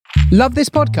Love this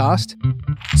podcast?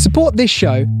 Support this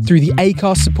show through the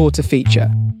Acast supporter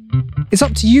feature. It's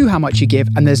up to you how much you give,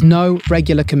 and there's no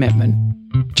regular commitment.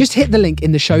 Just hit the link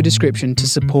in the show description to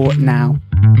support now.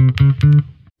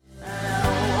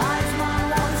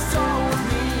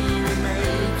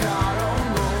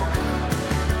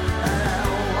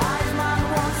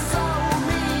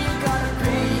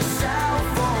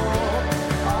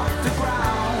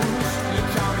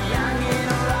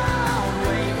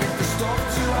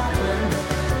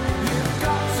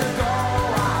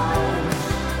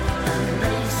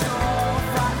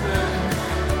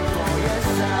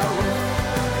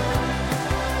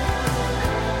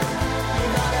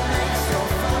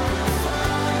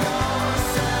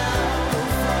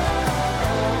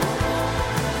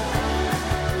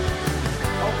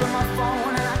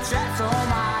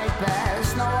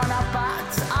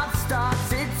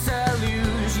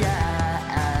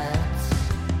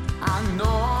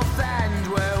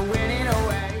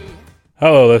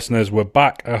 Hello listeners, we're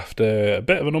back after a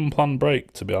bit of an unplanned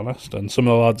break, to be honest, and some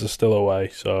of the lads are still away,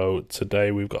 so today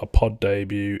we've got a pod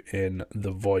debut in The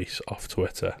Voice off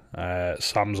Twitter.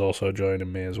 Sam's also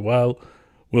joining me as well.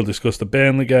 We'll discuss the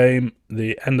Burnley game,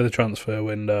 the end of the transfer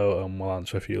window, and we'll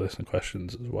answer a few listener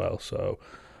questions as well. So,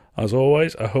 as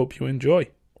always, I hope you enjoy.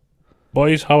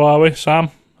 Boys, how are we? Sam,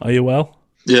 are you well?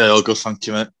 Yeah, all good, thank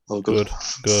you, mate. All good.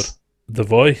 Good. The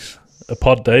Voice, a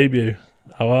pod debut.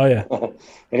 How are you?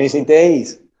 It is indeed.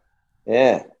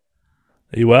 Yeah.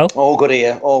 Are you well? All good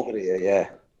here, yeah.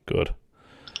 Good.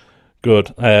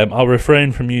 I'll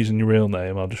refrain from using your real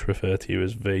name. I'll just refer to you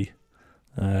as V.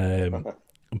 But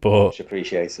much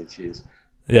appreciated, cheers.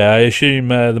 Yeah, I assume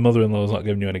the mother-in-law's not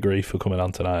giving you any grief for coming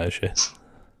on tonight, is she?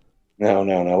 No.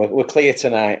 We're clear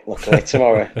tonight. Luckily,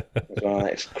 tomorrow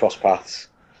it's cross paths.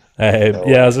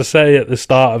 Yeah, as I say at the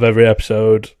start of every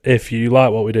episode, if you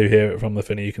like what we do here at From the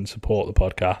Finney, you can support the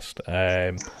podcast.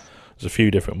 There's a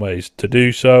few different ways to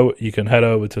do so. You can head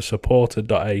over to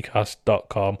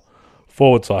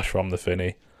supporter.acast.com/From the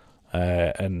Finney,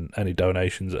 and any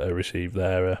donations that are received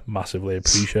there are massively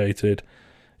appreciated.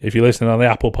 If you're listening on the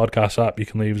Apple Podcast app, you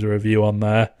can leave us a review on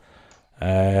there.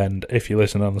 And if you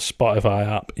listen on the Spotify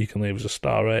app, you can leave us a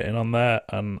star rating on there.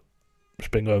 And it's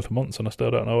been going for months and I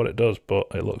still don't know what it does, but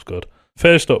it looks good.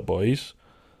 First up, boys,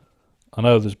 I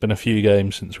know there's been a few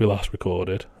games since we last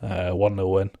recorded.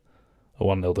 1-0 win, a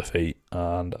 1-0 defeat,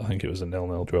 and I think it was a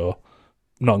 0-0 draw.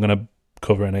 I'm not going to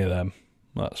cover any of them.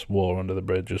 That's war under the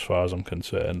bridge as far as I'm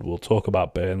concerned. We'll talk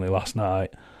about Burnley last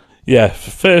night. Yeah,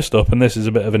 first up, and this is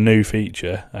a bit of a new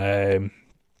feature.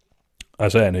 I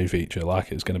say a new feature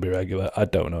like it's going to be regular. I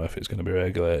don't know if it's going to be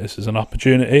regular. This is an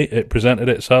opportunity. It presented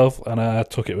itself and I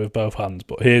took it with both hands.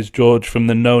 But here's George from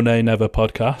the No Nay Never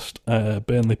podcast,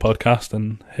 Burnley podcast,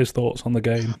 and his thoughts on the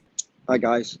game. Hi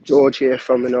guys, George here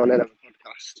from the No Nay Never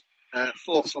podcast.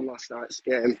 Thoughts on last night's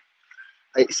game.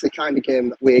 It's the kind of game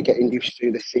that we're getting used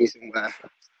to this season where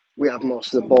we have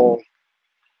most of the ball.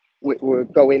 We're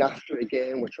going after a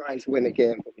game, we're trying to win a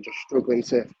game, but we're just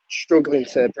struggling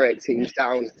to break teams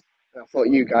down. I thought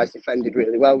you guys defended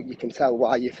really well. You can tell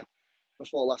why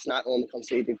before last night, only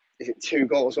conceded, 2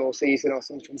 goals all season or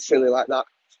something silly like that.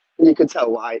 And you can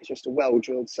tell why. It's just a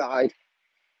well-drilled side.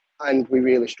 And we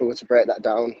really struggled to break that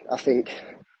down. I think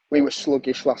we were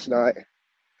sluggish last night.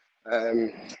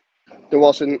 There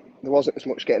wasn't as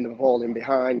much getting the ball in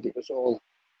behind. It was all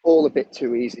a bit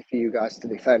too easy for you guys to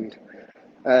defend.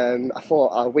 I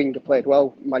thought our winger played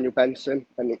well, Manuel Benson,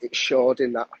 and it showed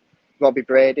in that Robbie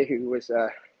Brady, who was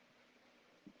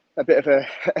a bit of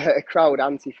a crowd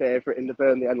anti-favourite in the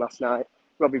Burnley end last night.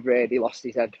 Robbie Brady lost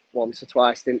his head once or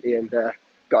twice, didn't he, and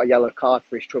got a yellow card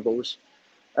for his troubles.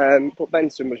 But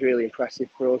Benson was really impressive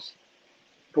for us.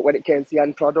 But when it came to the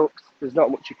end product, there's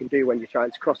not much you can do when you're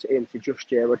trying to cross it into Just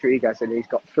Jay Rodriguez, and he's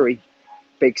got 3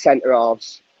 big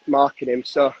centre-halves marking him.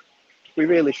 So we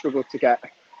really struggled to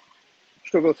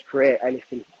create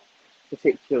anything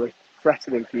particularly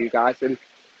threatening for you guys. And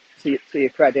to your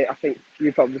credit, I think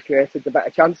you probably created the better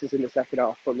chances in the second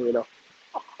half, funnily enough.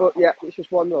 But yeah, it's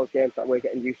just one of those games that we're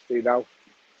getting used to now,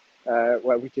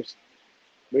 where we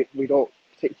don't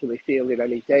particularly feel in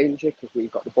any danger because we've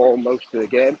got the ball most of the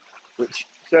game, which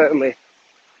certainly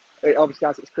it obviously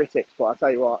has its critics. But I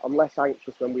tell you what, I'm less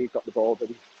anxious when we've got the ball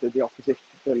than the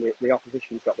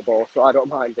opposition's got the ball, so I don't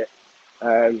mind it.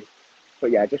 But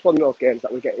yeah, just one of those games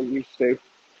that we're getting used to.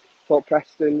 Thought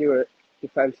Preston, you were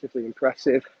defensively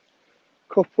impressive.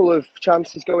 Couple of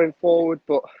chances going forward,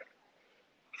 but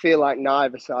I feel like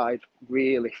neither side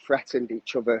really threatened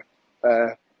each other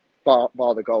bar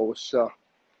the goals. So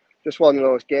just one of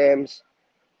those games.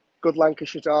 Good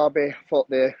Lancashire derby. I thought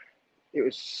it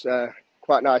was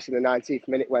quite nice in the 19th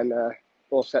minute when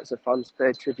both sets of fans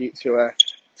paid tribute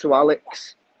to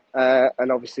Alex,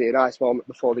 and obviously a nice moment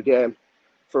before the game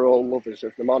for all lovers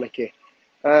of the monarchy.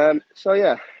 So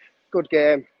yeah, good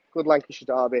game, good Lancashire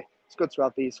derby. It's good to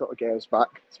have these sort of games back.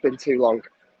 It's been too long,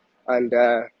 and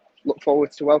look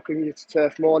forward to welcoming you to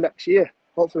Turf Moor next year.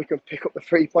 Hopefully we can pick up the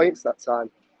 3 points that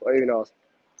time, but who knows.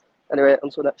 Anyway,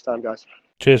 until next time, guys.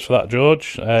 Cheers for that,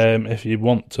 George. If you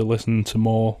want to listen to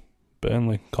more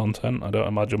Burnley content, I don't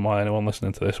imagine why anyone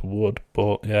listening to this would,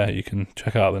 but yeah, you can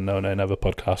check out the No Nay Never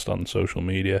podcast on social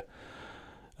media.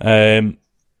 I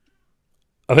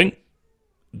think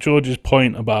George's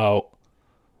point about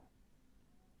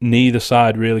neither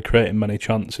side really creating many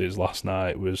chances last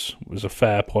night was a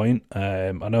fair point.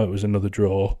 I know it was another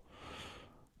draw.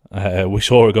 We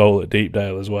saw a goal at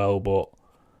Deepdale as well, but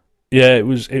yeah, it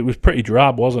was pretty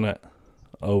drab, wasn't it,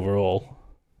 overall?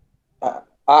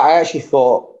 I actually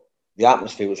thought the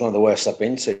atmosphere was one of the worst I've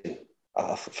been to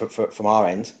from our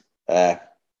end. I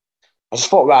just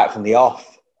thought right from the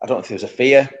off, I don't know if there was a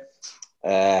fear,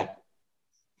 and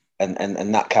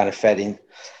that kind of fed in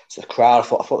to the crowd. I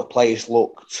thought the players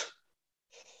looked.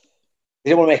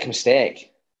 They didn't want to make a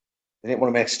mistake. They didn't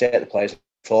want to make a mistake. The players.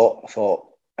 I thought.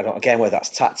 I don't again whether that's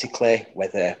tactically,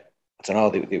 whether I don't know.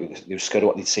 They were scared of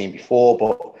what they'd seen before,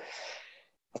 but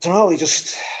I don't know.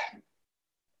 It's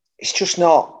just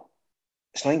not.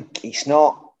 It's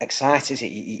not exciting.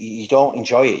 You don't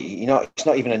enjoy it. It's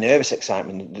not even a nervous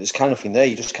excitement. There's kind of nothing there.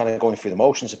 You're just kind of going through the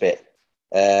motions a bit.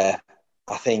 I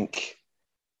think,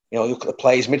 look at the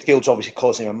players. Midfield's obviously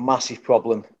causing him a massive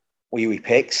problem with who he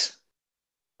picks.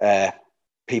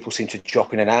 People seem to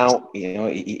drop in and out.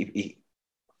 He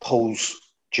pulls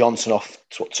Johnson off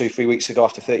 2-3 weeks ago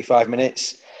after 35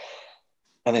 minutes,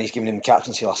 and then he's giving him the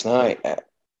captaincy last night.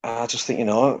 I just think, it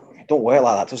don't work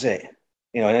like that, does it?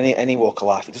 In any walk of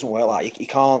life, it doesn't work like that. You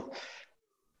can't.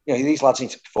 These lads need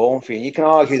to perform for you. You can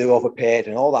argue they're overpaid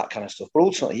and all that kind of stuff, but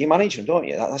ultimately you manage them, don't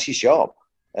you? That's his job.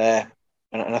 And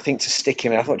I think to stick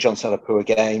him in, I thought Johnson had a poor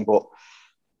game, but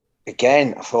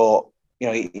again, I thought,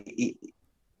 he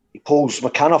pulls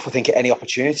McCann off, I think, at any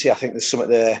opportunity. I think there's something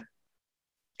there.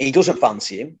 He doesn't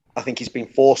fancy him. I think he's been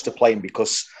forced to play him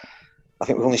because I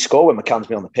think we've only scored when McCann's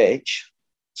been on the pitch.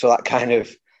 So that kind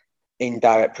of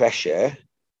indirect pressure,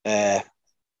 I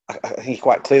think he's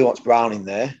quite clear what's Brown in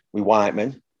there with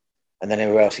Whiteman, and then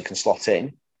everywhere else he can slot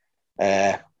in.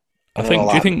 Do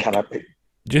you think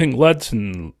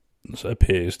Ledson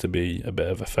appears to be a bit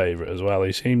of a favourite as well?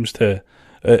 He seems to,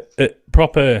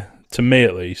 proper, to me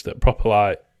at least, at proper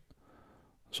like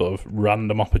sort of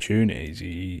random opportunities,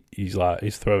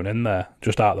 he's thrown in there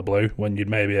just out of the blue when you'd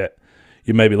maybe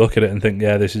look at it and think,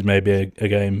 yeah, this is maybe a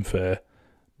game for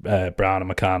Brown and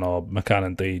McCann, or McCann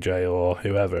and DJ, or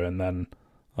whoever, and then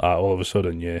all of a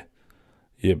sudden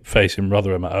you're facing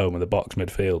Rotherham at home with a box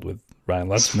midfield with Ryan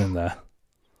Ledson in there.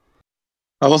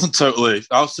 To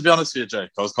be honest with you,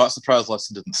 Jake, I was quite surprised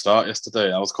Ledson didn't start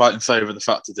yesterday. I was quite in favour of the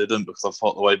fact he didn't, because I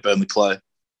thought the way Burnley play,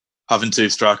 having two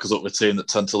strikers up with a team that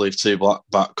tend to leave two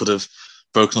back could have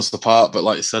broken us apart. But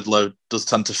like you said, Lowe does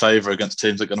tend to favour against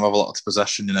teams that are going to have a lot of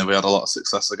possession. We had a lot of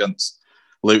success against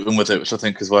Luton with it, which I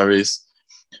think is where he's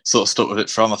sort of stuck with it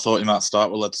from. I thought he might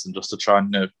start with Ledson just to try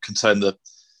and contain the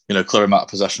clear amount of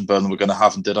possession Burnley were going to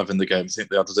have and did have in the game. I think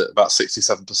they added it about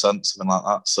 67%, something like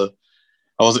that. So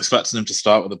I was expecting him to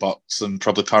start with the box and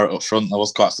probably Parrott up front. I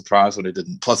was quite surprised when he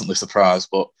didn't. Pleasantly surprised,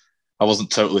 but I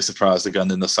wasn't totally surprised again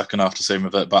in the second half to see him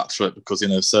revert back to it, because,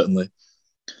 certainly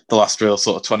the last real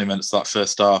sort of 20 minutes of that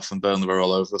first half and Burnley were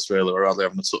all over us, really. We're hardly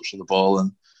having a touch of the ball,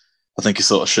 and I think he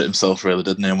sort of shit himself, really,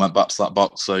 didn't he, and went back to that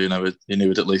box. So, he knew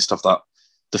he'd at least have that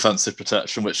defensive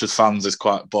protection, which as fans is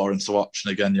quite boring to watch.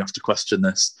 And again, you have to question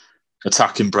this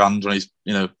attacking brand when he's,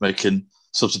 making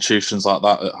substitutions like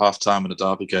that at half-time in a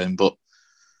derby game. But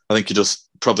I think he just,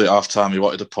 probably at half-time, he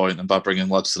wanted a point, and by bringing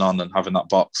Ledson on and having that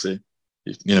box, he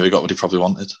got what he probably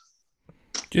wanted.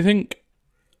 Do you think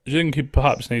he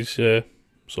perhaps needs to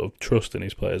sort of trust in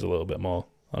his players a little bit more?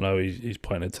 I know he's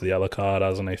pointed to the yellow card,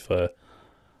 hasn't he, for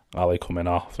Ali coming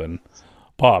off, and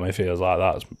part of me feels like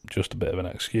that's just a bit of an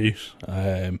excuse.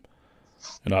 I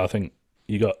think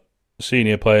you got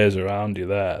senior players around you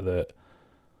there that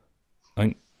I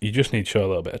think you just need to show a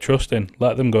little bit of trust in.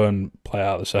 Let them go and play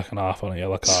out the second half on a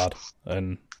yellow card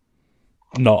and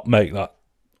not make that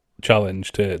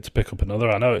challenge to pick up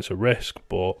another. I know it's a risk,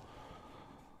 but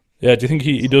yeah, do you think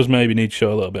he does maybe need to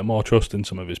show a little bit more trust in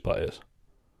some of his players?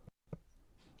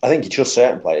 I think he trusts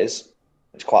certain players.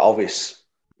 It's quite obvious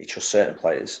he trusts certain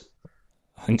players.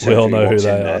 I think we all know who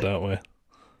they are, don't we?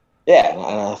 Yeah, and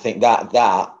I think that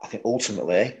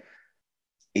ultimately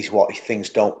is what things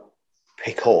don't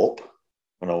pick up.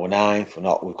 I know we're ninth,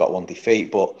 we've got one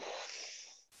defeat, but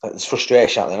there's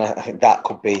frustration out there, and I think that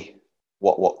could be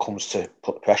what comes to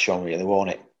put the pressure on, really, won't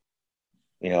it?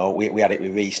 You know, we had it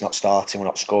with Reece not starting, we're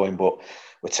not scoring, but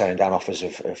we're turning down offers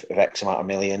of X amount of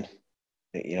million.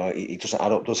 You know, it doesn't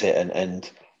add up, does it? And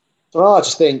so I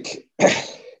just think,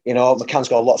 you know, McCann's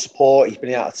got a lot of support. He's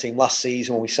been out of the team last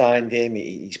season when we signed him.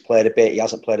 He's played a bit. He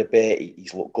hasn't played a bit.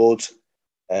 He's looked good.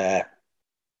 But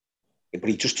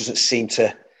he just doesn't seem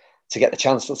to get the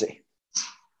chance, does he?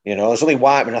 You know, there's only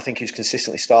Whiteman, I think, who's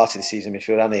consistently started the season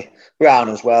midfield, and Brown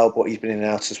as well, but he's been in and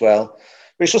out as well.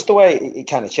 But it's just the way it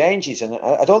kind of changes. And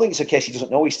I don't think it's a case he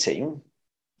doesn't know his team.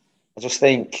 I just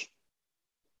think,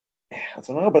 I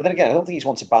don't know. But then again, I don't think he's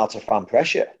one to bow to fan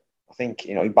pressure. I think,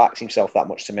 you know, he backs himself that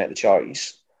much to make the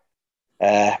choice.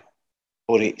 But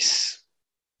it's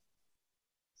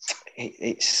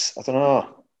I don't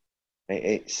know.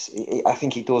 I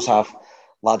think he does have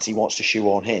lads he wants to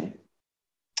shoehorn in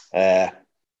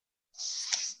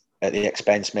at the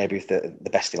expense maybe of the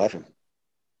best 11.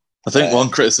 I think one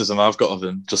criticism I've got of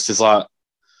him just is like,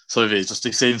 he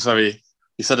seems very,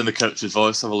 he said in the coach's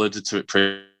voice, I've alluded to it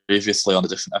previously on a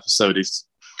different episode, he's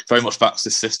very much backs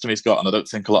this system he's got, and I don't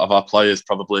think a lot of our players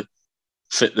probably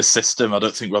fit this system. I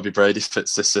don't think Robbie Brady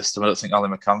fits this system. I don't think Ali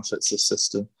McCann fits this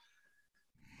system.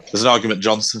 There's an argument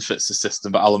Johnson fits the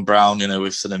system, but Alan Brown, you know,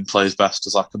 we've seen him plays best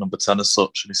as like a number 10 as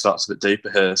such, and he starts a bit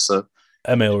deeper here. So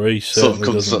Emil Reece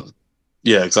certainly doesn't.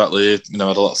 Yeah, exactly. You know,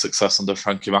 had a lot of success under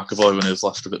Frankie McAvoy when he was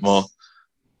left a bit more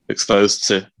exposed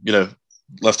to, you know,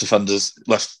 left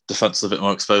defense a bit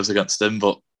more exposed against him.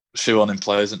 But shoehorning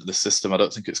players into the system, I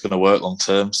don't think it's going to work long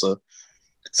term. So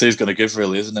it's who's going to give,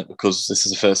 really, isn't it? Because this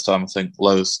is the first time I think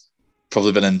Lowe's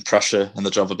probably been in pressure in the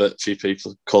job a bit. A few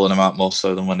people calling him out more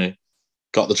so than when he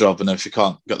got the job. And if you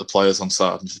can't get the players on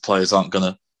side, and if the players aren't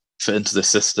going to fit into this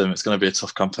system, it's going to be a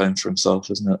tough campaign for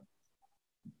himself, isn't it?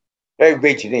 Very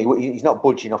rigid. He's not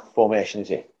budging off the formation, is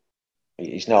he?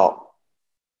 He's not.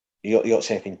 You don't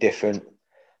see anything different.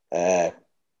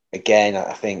 Again,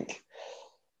 I think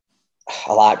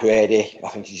I like Brady. I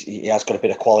think he has got a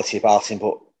bit of quality about him,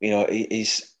 but you know,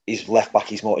 his left back,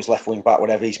 his left wing back,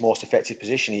 whatever, his most effective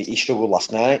position. He struggled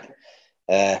last night.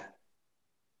 I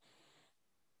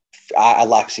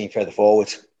like seeing further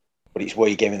forward, but it's where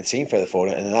you're giving the team further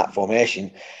forward, and in that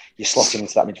formation, you're slotting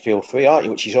into that midfield three, aren't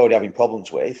you? Which he's already having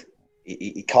problems with.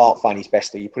 He can't find his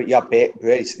best. You add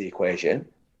Brady to the equation,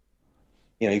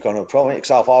 you know, you've got no problem. Because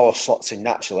Alvaro slots in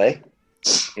naturally.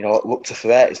 You know, look to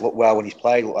threat. He's looked well when he's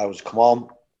played. Looked like he was come on.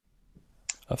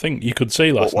 I think you could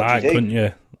see last night, couldn't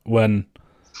you? When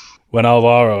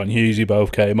Alvaro and Hughesy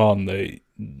both came on, they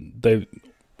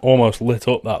almost lit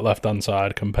up that left-hand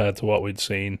side compared to what we'd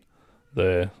seen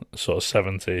the sort of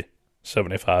 70,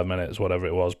 75 minutes, whatever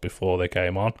it was, before they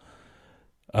came on.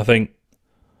 I think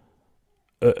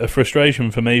a frustration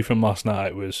for me from last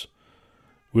night was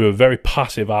we were very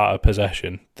passive out of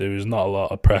possession. There was not a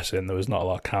lot of pressing. There was not a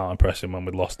lot of counter-pressing when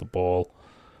we'd lost the ball.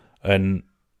 And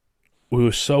we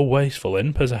were so wasteful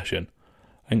in possession.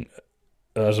 And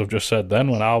as I've just said then,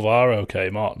 when Alvaro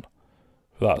came on,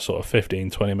 for that sort of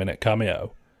 15, 20-minute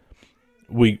cameo,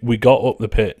 we got up the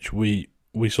pitch. We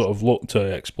sort of looked to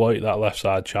exploit that left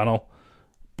side channel.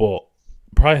 But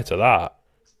prior to that,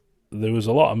 there was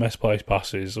a lot of misplaced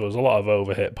passes, there was a lot of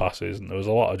overhit passes, and there was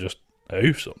a lot of just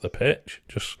oofs up the pitch,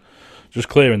 just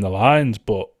clearing the lines.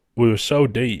 But we were so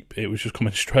deep, it was just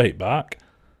coming straight back.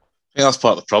 I think that's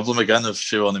part of the problem, again, of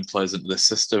shoehorning players into this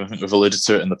system. I think we've alluded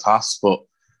to it in the past, but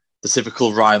the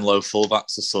typical Ryan Lowe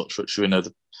fullbacks as such, which we know at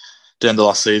the end of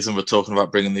last season, we're talking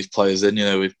about bringing these players in. You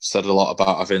know, we've said a lot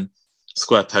about having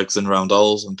square pegs and round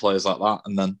holes and players like that.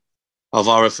 And then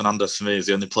Alvaro Fernandez, for me, is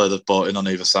the only player they've brought in on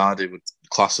either side. He would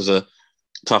class as a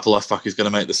type of left back who's going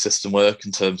to make the system work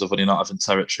in terms of when you're not having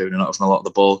territory, when you're not having a lot of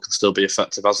the ball, can still be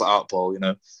effective as an out ball. You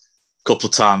know, a couple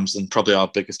of times, and probably our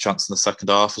biggest chance in the second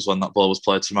half was when that ball was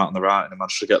played to him out on the right, and he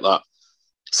managed to get that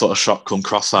sort of shot come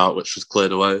cross out, which was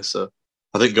cleared away. So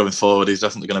I think going forward, he's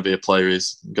definitely going to be a player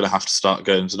who's going to have to start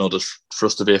games in order for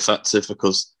us to be effective,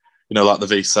 because, you know, like the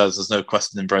V says, there's no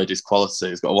questioning Brady's quality.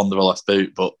 He's got a wonderful left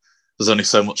boot, but there's only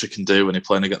so much he can do when you're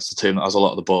playing against a team that has a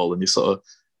lot of the ball, and you sort of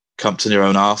camped in your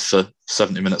own half for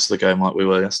 70 minutes of the game like we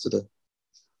were yesterday.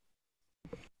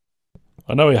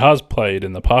 I know he has played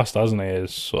in the past, hasn't he,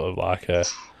 as sort of like a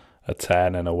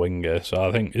 10 and a winger. So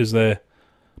I think, is there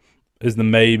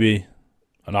maybe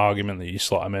an argument that you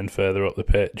slot him in further up the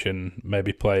pitch and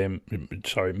maybe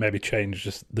maybe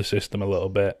change the system a little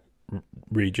bit,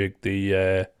 rejig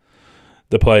the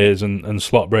players and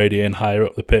slot Brady in higher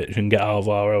up the pitch and get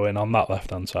Alvaro in on that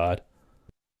left-hand side?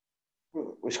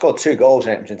 We scored 2 goals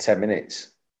in 10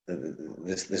 minutes.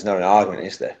 There's not an argument,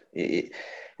 is there?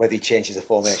 Whether he changes the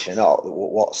formation or not,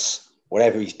 what's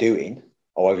whatever he's doing,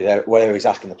 or whatever he's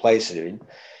asking the players to do,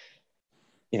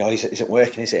 it isn't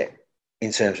working, is it?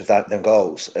 In terms of them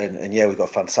goals. And yeah, we've got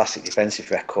a fantastic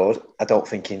defensive record. I don't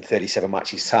think in 37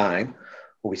 matches' time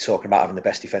we'll be talking about having the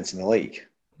best defence in the league.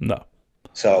 No.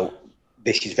 So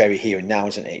this is very here and now,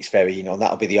 isn't it? It's very, and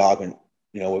that'll be the argument,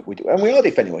 we do. And we are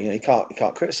defending well, you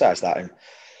can't criticise that.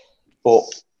 But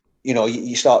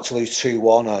you start to lose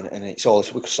 2-1 and it's all,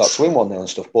 we could start to win 1-0 and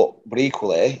stuff. But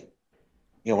equally,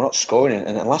 we're not scoring.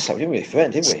 And last time we didn't really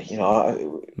defend, did we?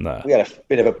 No. We had a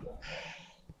bit of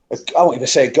I won't even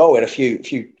say a goal. We had a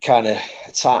few kind of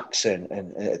attacks and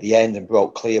at the end and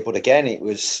broke clear. But again, it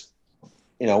was,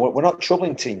 we're not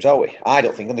troubling teams, are we? I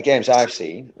don't think in the games I've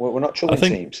seen, we're not troubling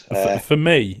teams. For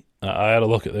me, I had a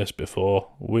look at this before.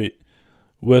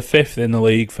 We're fifth in the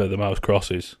league for the most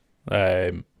crosses.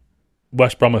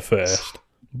 West Brom are first,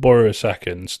 Borough are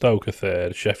second, Stoke are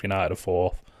third, Sheffield United are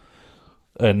fourth.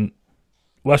 And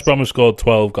West Brom have scored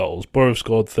 12 goals, Borough have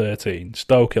scored 13,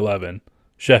 Stoke 11,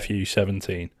 Sheffield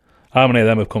 17. How many of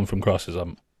them have come from crosses?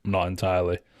 I'm not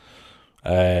entirely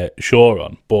sure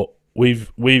on, but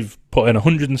we've put in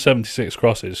 176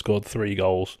 crosses, scored 3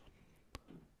 goals.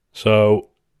 So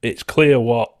it's clear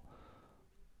what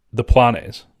the plan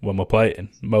is when we're playing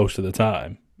most of the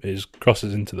time is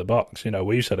crosses into the box.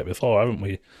 We've said it before, haven't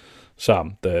we,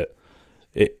 Sam, that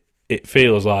it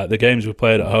feels like the games we've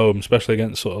played at home, especially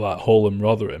against sort of like Hull and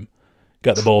Rotherham,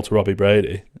 get the ball to Robbie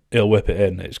Brady, he'll whip it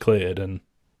in, it's cleared, and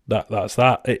that's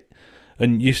that.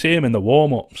 And you see him in the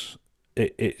warm-ups,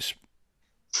 it's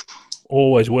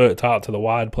always worked out to the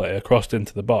wide player, crossed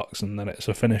into the box, and then it's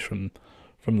a finish from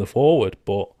the forward.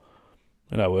 But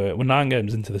we're 9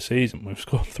 games into the season, we've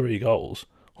scored 3 goals,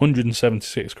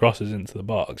 176 crosses into the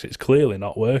box. It's clearly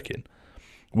not working.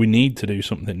 We need to do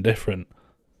something different.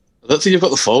 I don't think you've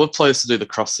got the forward players to do the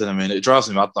crossing. I mean, it drives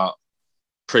me mad, that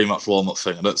pre-match warm-up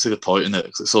thing. I don't see the point in it,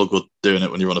 because it's all good doing it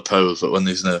when you're on a pose, but when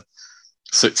there's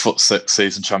 6'6"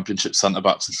 season championship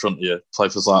centre-backs in front of you,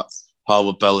 players like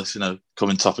Harwood Bellis,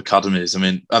 coming top academies. I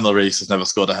mean, Emil Rees has never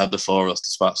scored a header for us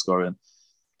despite scoring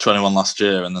 21 last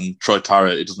year. And then Troy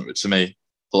Parrott, he doesn't, to me,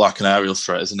 look like an aerial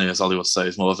threat, isn't he? As Ali would say,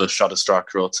 he's more of a shadow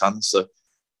striker or 10. So it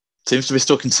seems to be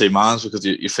stuck in 2 minds, because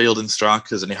you're fielding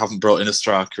strikers and you haven't brought in a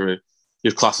striker who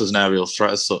you've classed as an aerial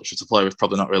threat as such. It's a player we've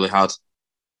probably not really had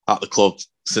at the club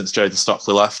since Jayden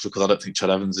Stockley left, because I don't think Chad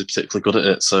Evans is particularly good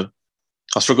at it. So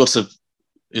I struggle to,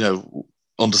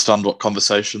 understand what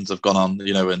conversations have gone on,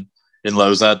 in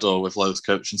Lowe's head or with Lowe's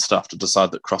coaching staff to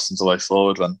decide that crossing's the way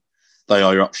forward when they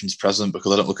are your options present,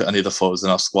 because I don't look at any of the forwards in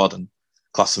our squad and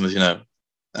class them as,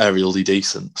 aerially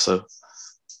decent. So it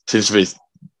seems to be,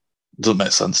 doesn't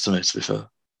make sense to me, to be fair.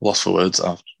 Lost for words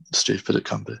how stupid it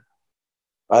can be.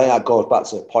 I think that goes back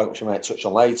to the point which we might touch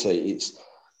on later. It's,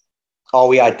 are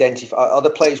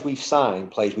the players we've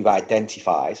signed, players we've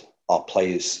identified, or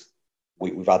players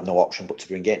we've had no option but to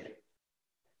bring in?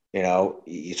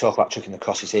 You talk about chucking the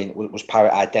crosses in. Was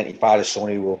Parrott identified as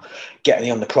someone who will get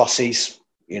on the crosses?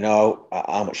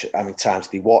 How many times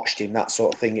did he watched him? That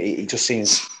sort of thing. He just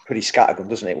seems pretty scattergun,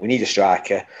 doesn't it? We need a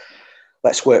striker.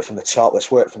 Let's work from the top.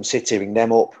 Let's work from City, bring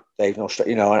them up. They've no,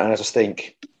 and I just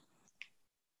think,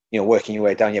 working your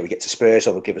way down. Yeah, we get to Spurs,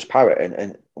 or they'll give us Parrott,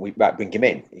 and we might bring him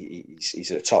in. He's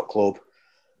at a top club,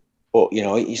 but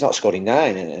he's not scored in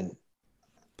 9. And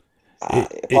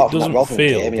it doesn't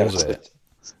feel, does it?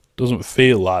 Doesn't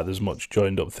feel like there's much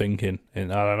joined up thinking.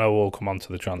 And I know we'll come on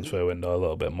to the transfer window a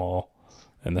little bit more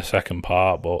in the second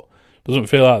part, but it doesn't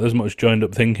feel like there's much joined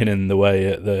up thinking in the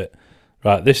way that,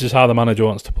 right, this is how the manager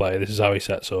wants to play, this is how he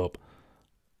sets up.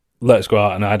 Let's go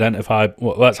out and identify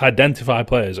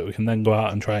players that we can then go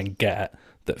out and try and get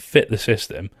that fit the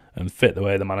system and fit the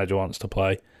way the manager wants to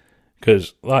play.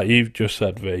 Because, like you've just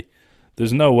said, V,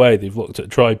 there's no way they've looked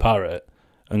at Troy Parrott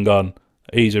and gone,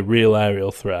 he's a real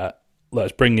aerial threat,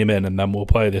 let's bring him in and then we'll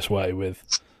play this way,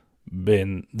 with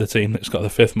being the team that's got the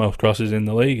 5th most crosses in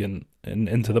the league and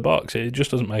into the box. It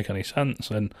just doesn't make any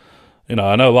sense. And,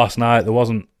 I know last night there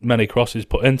wasn't many crosses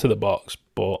put into the box,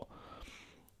 but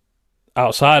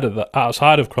outside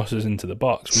of crosses into the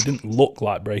box, we didn't look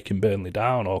like breaking Burnley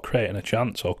down or creating a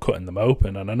chance or cutting them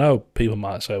open. And I know people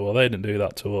might say, well, they didn't do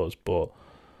that to us, but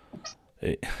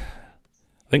I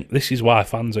think this is why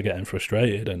fans are getting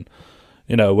frustrated. And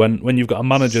when you've got a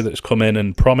manager that's come in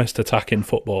and promised attacking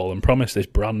football and promised this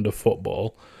brand of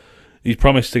football, he's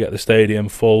promised to get the stadium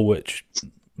full, which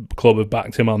the club have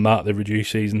backed him on that. They've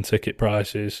reduced season ticket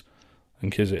prices. I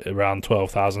think is it around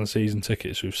 12,000 season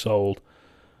tickets we've sold.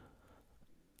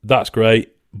 That's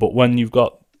great, but when you've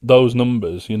got those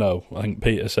numbers, I think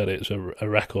Peter said it's a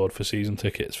record for season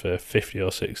tickets for 50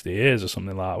 or 60 years or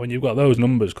something like that. When you've got those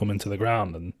numbers coming to the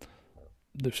ground and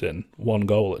they've seen one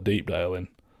goal at Deepdale in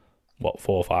 4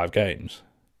 or 5 games.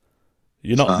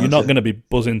 You're not going to be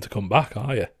buzzing to come back,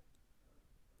 are you?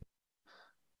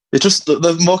 It's just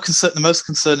the most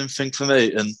concerning thing for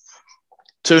me, and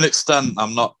to an extent,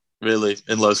 I'm not really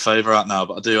in Lowe's favour right now,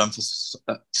 but I do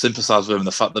sympathise with him in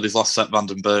the fact that he's lost Sepp van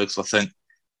den Berg. So I think,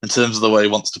 in terms of the way he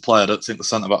wants to play, I don't think the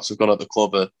centre backs we've got at the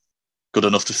club are good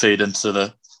enough to feed into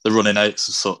the running eights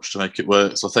as such to make it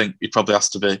work. So I think he probably has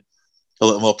to be a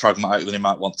little more pragmatic than he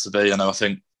might want to be. I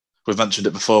think we've mentioned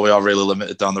it before, we are really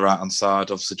limited down the right-hand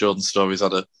side. Obviously, Jordan Story's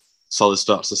had a solid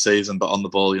start to the season, but on the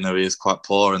ball, he is quite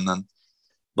poor. And then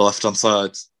the left-hand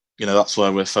side, that's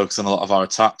where we're focusing a lot of our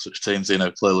attacks, which teams,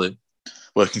 clearly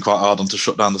working quite hard on to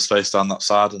shut down the space down that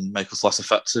side and make us less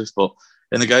effective. But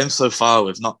in the game so far,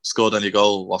 we've not scored any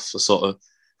goal off a sort of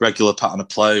regular pattern of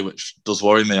play, which does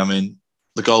worry me. I mean,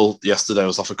 the goal yesterday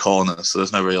was off a corner, so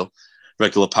there's no real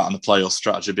regular pattern of play or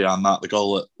strategy behind that. The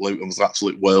goal at Luton was an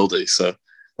absolute worldie, so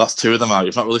that's 2 of them out.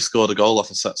 You've not really scored a goal off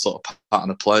a set sort of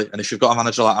pattern of play. And if you've got a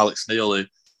manager like Alex Neil,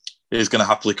 he's going to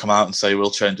happily come out and say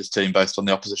we'll change his team based on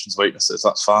the opposition's weaknesses,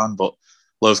 that's fine. But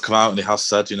Lowe's come out and he has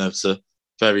said, to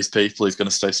various people, he's going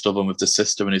to stay stubborn with the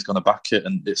system and he's going to back it,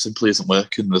 and it simply isn't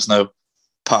working. There's no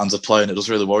patterns of play, and it does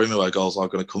really worry me where goals are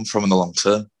going to come from in the long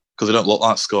term, because they don't look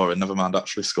like scoring, never mind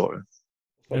actually scoring.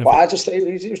 But I just think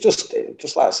it was just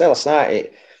like I said last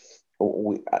night.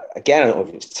 Again, I don't know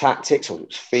if it's tactics or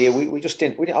it's fear. We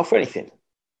didn't offer anything.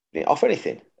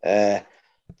 And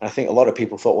I think a lot of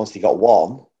people thought once they got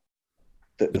one,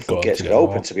 that the floodgates would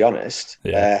open. To be honest,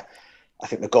 I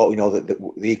think the goal,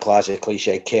 the equaliser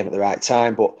cliche came at the right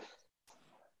time, but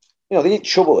they didn't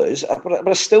trouble us. But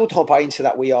I still don't buy into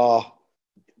that. We are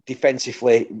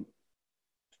defensively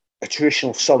a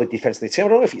traditional solid defensive team. I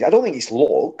don't think it's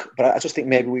luck, but I just think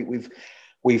maybe we've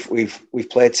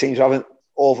played teams who haven't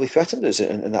overly threatened us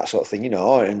and that sort of thing,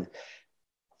 and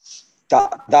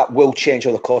that will change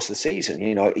over the course of the season.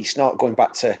 It's not going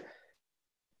back to,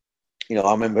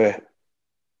 I remember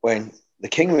when the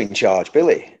King were in charge,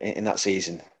 Billy, in that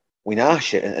season, we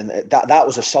nashed it, and that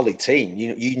was a solid team.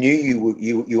 You knew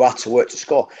you had to work to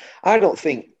score. I don't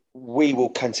think we will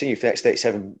continue for the next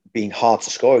 87 being hard to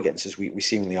score against as we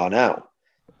seemingly are now.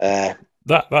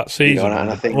 That season, and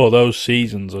I think, those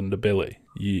seasons under Billy,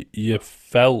 you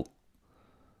felt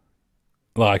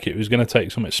like it was going to take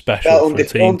something special for a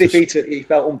team. He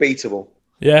felt unbeatable.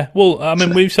 Yeah, well, I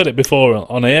mean, we've said it before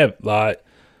on here, like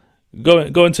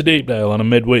going to Deepdale on a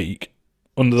midweek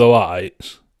under the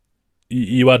lights,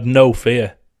 you had no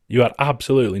fear. You had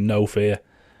absolutely no fear.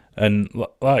 And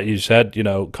like you said,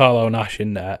 Carlo Nash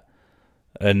in net,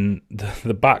 and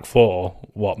the back four,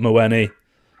 Mawene,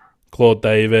 Claude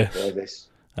Davis.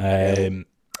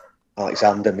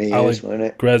 Alexander Mears, wasn't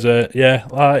it?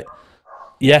 Greza,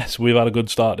 yes, we've had a good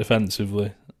start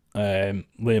defensively. Liam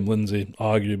Lindsay,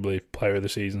 arguably player of the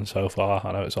season so far.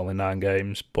 I know it's only 9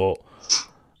 games, but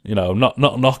not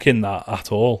knocking that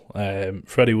at all.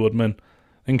 Freddie Woodman,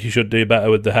 I think he should do better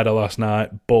with the header last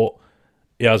night, but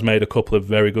he has made a couple of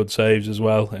very good saves as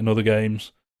well in other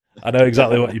games. I know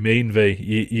exactly what you mean,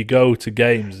 V. You go to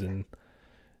games and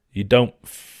you don't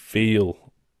feel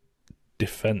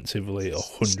defensively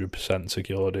 100%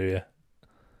 secure, do you?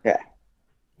 Yeah.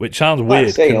 Which sounds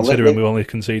weird considering we've only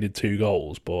conceded 2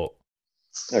 goals, but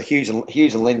Hughes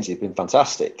and Lindsay have been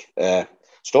fantastic.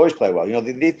 Stories play well.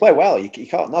 They play well. You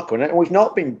can't knock them. And we've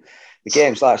not been the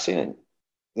games that I've seen.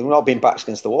 They've not been backs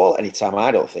against the wall at any time.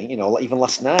 I don't think. Even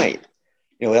last night,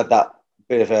 we had that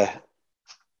bit of a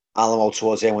Alamo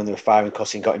towards the end when they were firing,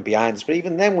 Cossin got in behind us. But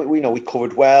even then, we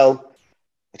covered well.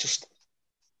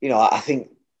 I think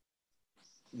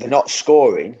they're not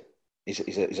scoring is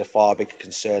a far bigger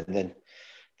concern than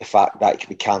the fact that it can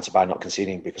be countered by not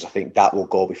conceding, because I think that will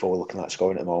go before we're looking at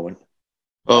scoring at the moment.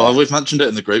 Well, we've mentioned it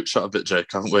in the group chat a bit,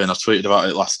 Jake, haven't we? And I tweeted about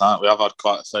it last night. We have had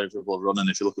quite a favourable run, and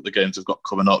if you look at the games we've got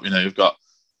coming up, you've got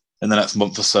in the next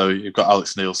month or so, you've got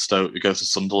Alex Neil Stoke, you go to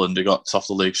Sunderland, you got top of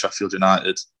the league Sheffield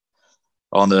United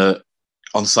on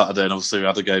Saturday, and obviously we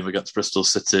had a game against Bristol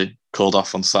City called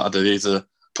off on Saturday. These are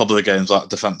probably the games that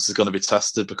defence is going to be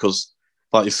tested, because,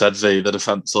 like you said, V, the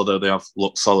defence, although they have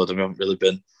looked solid and we haven't really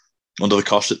been under the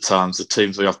cosh at times, the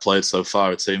teams we have played so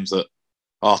far are teams that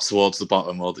are towards the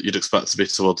bottom, or that you'd expect to be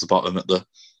towards the bottom at the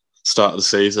start of the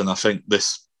season. I think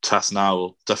this test now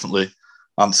will definitely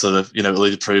answer it'll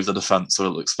either prove the defence or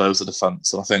it'll expose the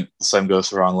defence. And I think the same goes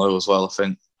for Ryan Lowe as well. I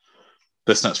think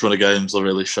this next run of games will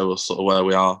really show us sort of where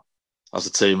we are as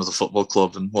a team, as a football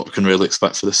club, and what we can really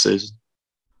expect for this season.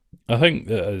 I think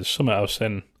something I've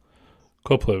seen a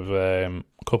couple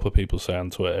of people say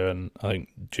on Twitter, and I think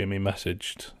Jimmy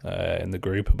messaged in the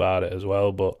group about it as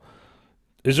well, but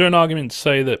is there an argument to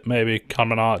say that maybe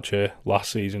Cameron Archer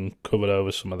last season covered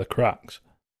over some of the cracks?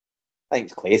 I think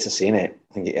it's clear to see it.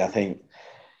 I think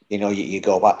you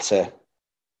go back to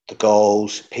the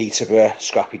goals, Peterborough,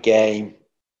 scrappy game,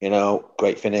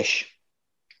 great finish.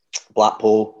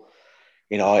 Blackpool,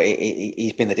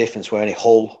 he's been the difference, weren't he?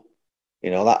 Hull,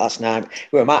 that's 9.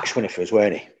 We were a match winner for us,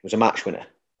 weren't he? He was a match winner.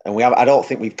 And I don't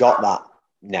think we've got that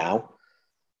now.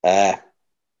 And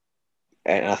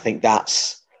I think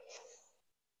it's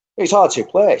hard to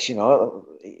replace, he's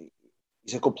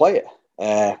a good player.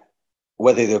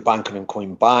 Whether they're banking him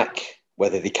coming back,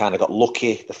 whether they kind of got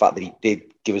lucky, the fact that he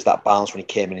did give us that balance when he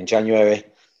came in January,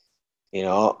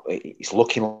 it's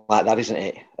looking like that, isn't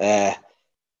it?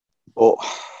 But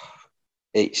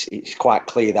it's quite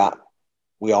clear that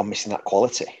we are missing that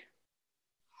quality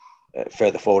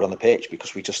further forward on the pitch,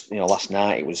 because we just, last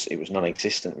night it was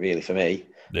non-existent really for me.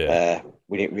 Yeah.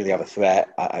 We didn't really have a threat.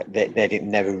 They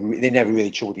never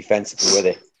really troubled defensively, were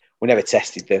they? We never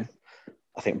tested them.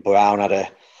 I think Brown had a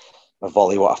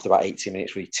volley after about 18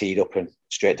 minutes where he teed up and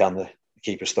straight down the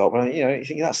keeper's throat. But you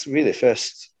think that's really the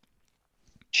first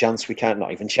chance we can't,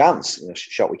 not even chance,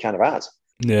 shot we kind of had.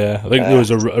 Yeah, I think there was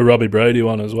a Robbie Brady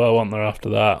one as well, wasn't there, after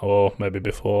that, or maybe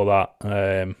before that.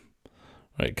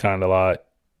 It kind of like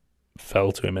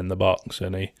fell to him in the box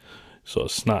and he sort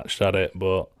of snatched at it.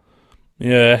 But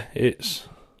yeah, it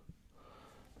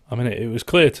was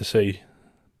clear to see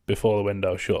before the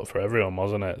window shut for everyone,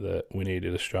 wasn't it, that we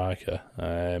needed a striker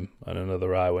and another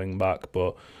right wing back.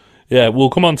 But yeah, we'll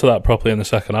come on to that properly in the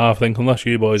second half. I think unless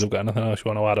you boys have got anything else you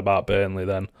want to add about Burnley,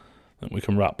 then I think we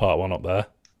can wrap part 1 up there.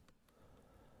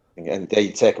 And there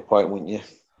you take a point, wouldn't you?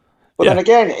 But then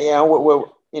again,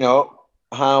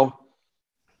 how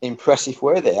impressive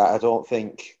were they? I don't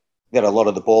think they had a lot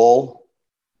of the ball.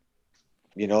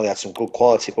 They had some good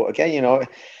quality. But again, if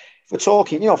we're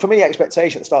talking, for me,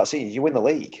 expectation at the start of the season, you win the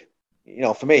league.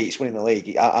 For me, it's winning the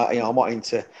league. I'm not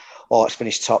into, let's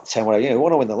finish top 10, whatever. We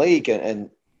want to win the league.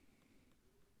 And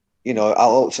I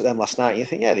looked at them last night and you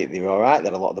think, yeah, they were all right. They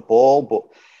had a lot of the ball. But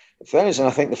in fairness, and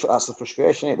I think that's the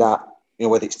frustration, that,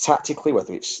 whether it's tactically,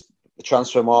 whether it's the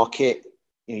transfer market,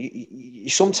 you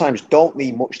sometimes don't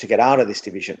need much to get out of this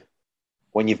division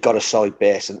when you've got a solid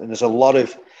base. And there's a lot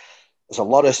of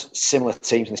similar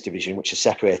teams in this division which are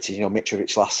separated.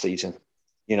 Mitrovic last season,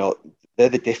 they're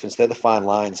the difference. They're the fine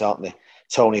lines, aren't they?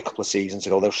 Tony a couple of seasons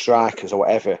ago, they're strikers or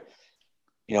whatever,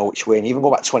 which win. Even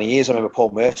go back 20 years, I remember Paul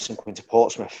Merson coming to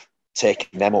Portsmouth,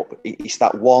 taking them up. It's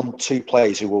that 1-2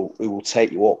 players who will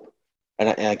take you up.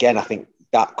 And again, I think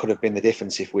that could have been the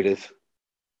difference if we'd have,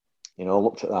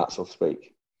 looked at that, so to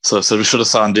speak. So we should have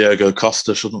signed Diego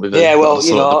Costa, shouldn't we? Yeah, well,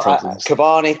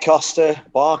 Cavani, Costa,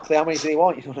 Barkley, how many do they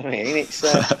want? You know what I mean? It's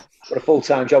got a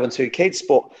full-time job and 2 kids,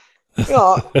 but,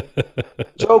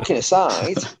 joking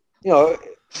aside, where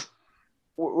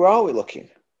are we looking?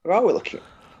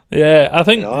 Yeah, I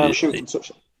think I'm shooting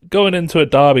such. Going into a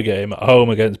derby game at home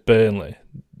against Burnley,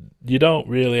 you don't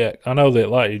really. I know that,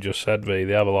 like you just said, V,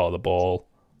 they have a lot of the ball,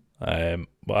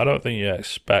 but I don't think you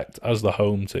expect, as the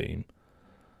home team,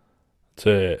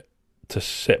 to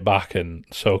sit back and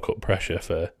soak up pressure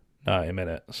for 90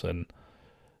 minutes and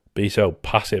be so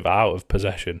passive out of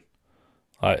possession.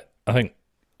 I think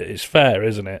it's fair,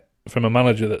 isn't it, from a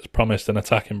manager that's promised an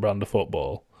attacking brand of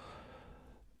football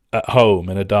at home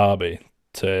in a derby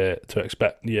to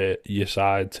expect your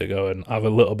side to go and have a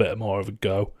little bit more of a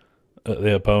go at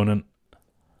the opponent.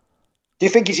 Do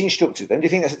you think he's instructed them? Do you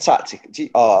think that's a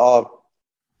tactic? Or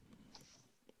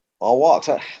what?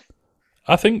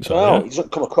 I think so. No, he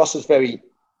doesn't come across as very.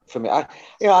 For me, and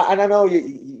I know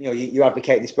you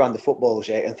advocate this brand of football,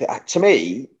 Jay, and to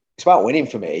me, it's about winning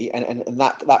for me, and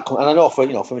that, and I know for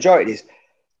majority it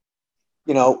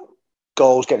is,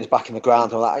 goals getting us back in the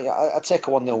ground. And all that. I'd take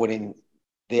a 1-0 win in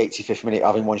the 85th minute,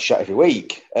 having one shot every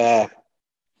week. The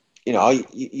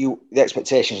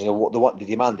expectations, what the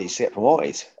demand is to get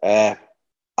promoted. I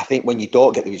think when you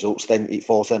don't get the results, then it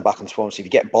falls then back on Swansea. If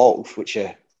you get both, which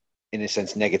are in a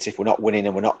sense negative, we're not winning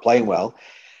and we're not playing well,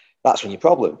 that's when your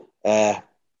problem. But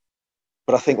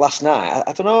I think last night,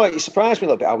 I don't know, it surprised me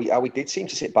a little bit how we did seem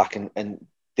to sit back and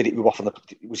did it off on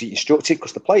was he instructed?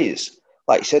 Because the players,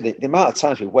 like you said, the amount of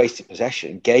times we wasted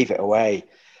possession, gave it away,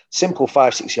 simple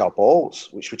 5-6 yard balls,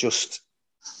 which were just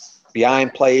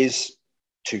behind players,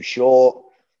 too short.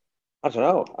 I don't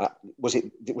know. Was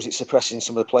it suppressing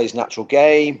some of the players' natural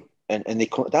game, and they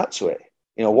couldn't adapt to it?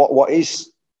 What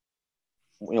is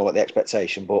what the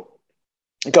expectation? But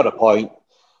you got a point. I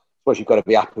suppose you've got to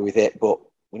be happy with it, but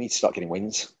we need to start getting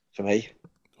wins. For me,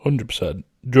 100%.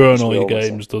 Drawing all your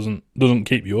games doesn't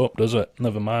keep you up, does it?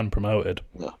 Never mind promoted.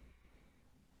 No.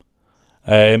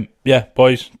 Yeah,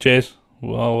 boys. Cheers.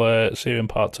 We'll see you in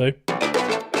part 2.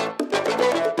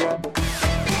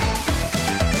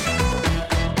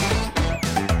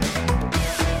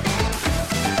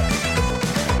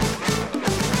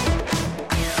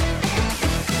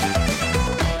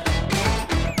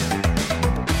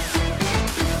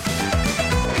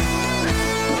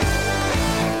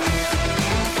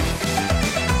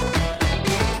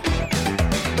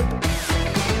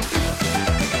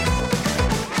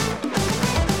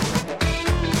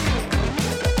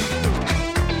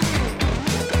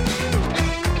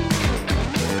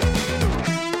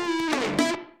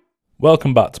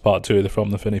 Welcome back to part 2 of the From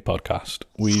the Finney podcast.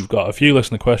 We've got a few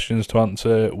listener questions to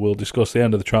answer. We'll discuss the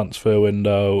end of the transfer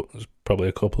window. There's probably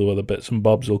a couple of other bits and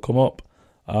bobs will come up.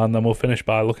 And then we'll finish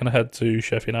by looking ahead to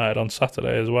Sheffield United on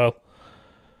Saturday as well.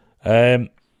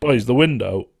 Boys, the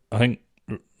window, I think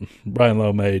Brian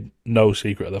Lowe made no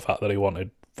secret of the fact that he wanted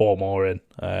 4 more in.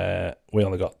 We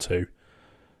only got 2.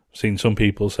 I've seen some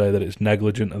people say that it's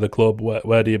negligent of the club.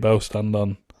 Where do you both stand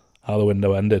on how the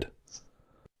window ended?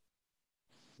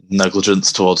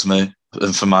 Negligence towards me,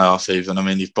 and for my half even. I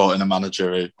mean, you've brought in a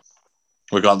manager who,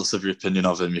 regardless of your opinion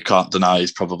of him, you can't deny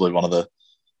he's probably one of the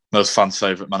most fans'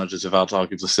 favourite managers we've had,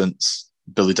 arguably since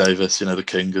Billy Davis, the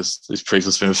King, as he's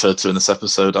previously been referred to in this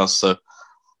episode as. So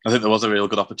I think there was a real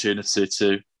good opportunity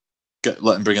to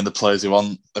let him bring in the players he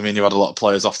want. I mean, you had a lot of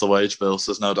players off the wage bill,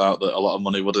 so there's no doubt that a lot of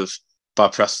money would have, by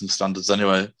Preston standards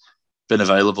anyway, been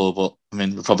available. But I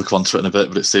mean, we'll probably come on to it in a bit,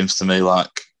 but it seems to me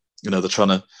like, they're trying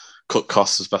to cut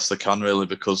costs as best they can, really,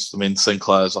 because, I mean,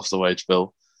 Sinclair's off the wage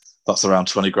bill. That's around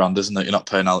 20 grand, isn't it? You're not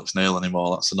paying Alex Neil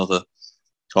anymore. That's another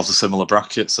of the similar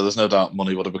bracket. So there's no doubt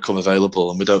money would have become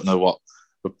available, and we don't know what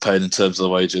we're paying in terms of the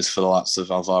wages for the likes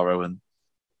of Alvaro and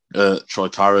Troy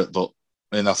Parrott. But,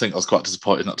 I mean, I think I was quite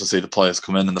disappointed not to see the players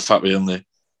come in, and the fact we only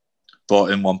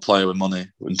bought in one player with money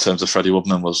in terms of Freddie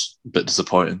Woodman was a bit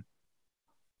disappointing.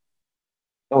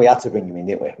 And we had to bring him in,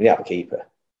 didn't we? We had a keeper.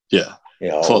 Yeah.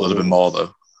 I thought there'd have been more,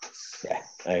 though. Yeah,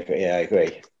 I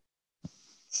agree.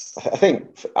 I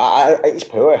think it's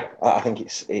poor. I think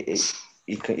it's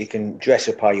you can dress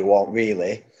up how you want,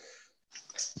 really.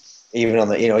 Even on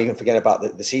the even forget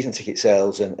about the season ticket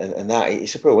sales and that,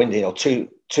 it's a poor window. Two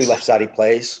left-sided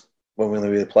players when we only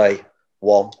really play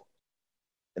one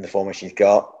in the formation you've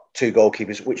got. 2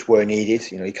 goalkeepers, which were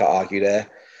needed. You can't argue there.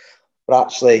 But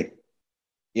actually,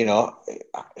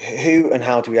 who and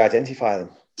how do we identify them?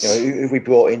 Who have we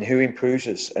brought in? Who improves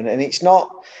us? And it's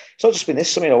not just been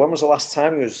this summer. When was the last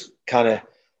time he was kind of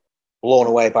blown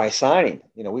away by a signing?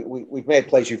 We've made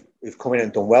players who've come in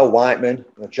and done well. Whiteman,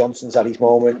 Johnson's had his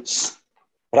moments,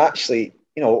 but actually,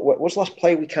 what was the last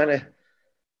player we kind of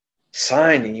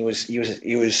signed and he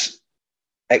was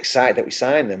excited that we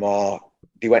signed them, or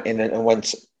he went in and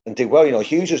went and did well?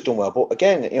 Hughes has done well, but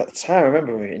again, at the time, I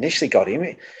remember when we initially got him,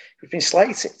 we've been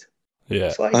slated.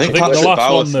 Yeah, I think Patrick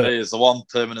Bauer for me is the one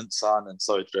permanent signing.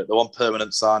 Sorry, Drake, the one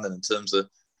permanent signing in terms of,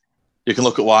 you can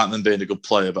look at Whiteman being a good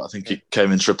player, but I think he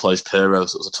came in to replace Pirro,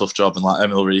 so it was a tough job. And like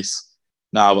Emil Rees,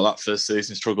 but that first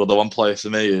season he struggled. The one player for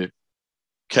me who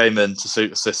came in to suit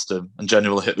the system and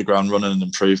genuinely hit the ground running and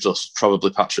improved us,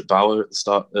 probably Patrick Bauer at the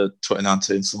start of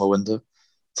 2019 summer window.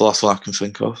 It's the last one I can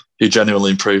think of. He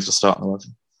genuinely improved the starting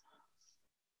 11.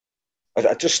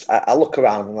 I look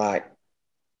around and like,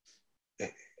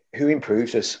 who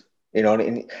improves us?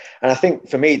 And I think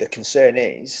for me the concern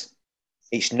is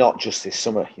it's not just this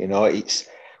summer.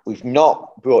 We've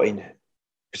not brought in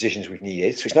positions we've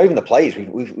needed. So it's not even the players.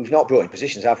 We've not brought in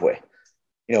positions, have we?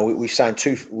 We've signed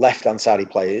 2 left-hand sided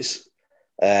players,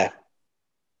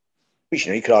 which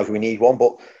you could argue we need one,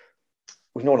 but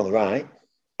we've no one on the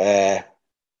right.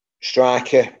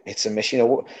 Striker, it's a miss.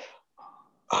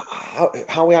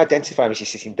 How we identify him is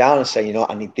just sitting down and saying,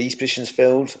 I need these positions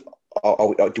filled.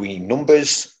 Or do we need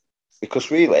numbers?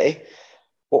 Because really,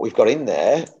 what we've got in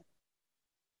there,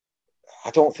 I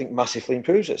don't think massively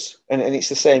improves us. And it's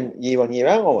the same year on year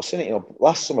out almost, isn't it?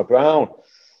 Last summer, Brown,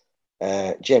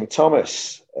 Jamie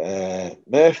Thomas,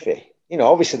 Murphy.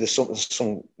 Obviously there's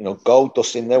some gold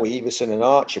dust in there with Everson and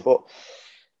Archer, but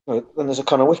then there's a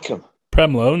Connor Wickham.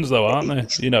 Prem loans, though, aren't they?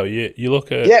 You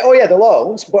look at... Yeah, the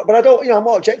loans. But I don't, I'm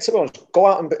not objective on go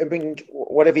out and bring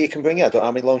whatever you can bring in. I don't know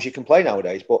how many loans you can play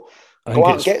nowadays, but I go think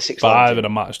out and get 6 5 in a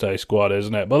match day squad,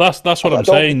 isn't it? But that's what I'm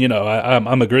saying.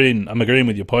 I'm agreeing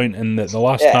with your point in that the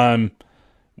last time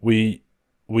we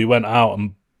went out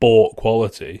and bought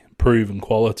quality, proven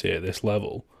quality at this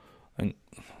level, and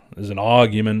there's an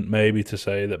argument maybe to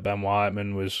say that Ben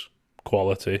Whiteman was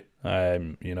quality.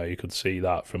 You could see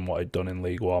that from what he'd done in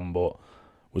League One, but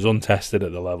was untested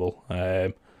at the level.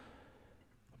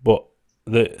 But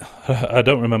I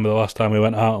don't remember the last time we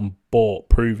went out and bought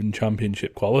proven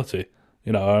Championship quality.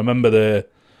 You know, I remember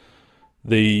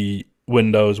the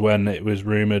windows when it was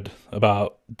rumoured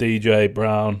about DJ,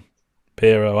 Brown,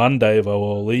 Piero and Davo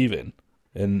all leaving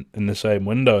in the same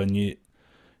window, and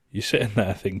you're sitting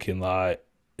there thinking, like,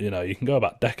 you know, you can go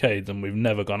back decades and we've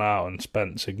never gone out and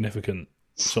spent significant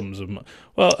sums of money.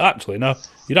 Well, actually, no,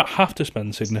 you don't have to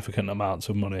spend significant amounts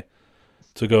of money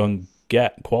to go and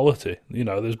get quality. You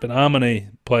know, there's been how many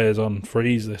players on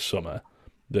freeze this summer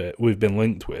that we've been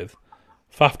linked with,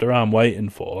 faffed around waiting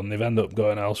for, and they've ended up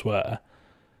going elsewhere.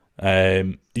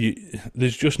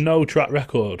 There's just no track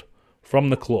record from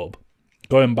the club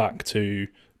going back to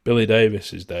Billy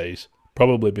Davis's days,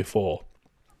 probably before,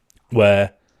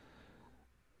 where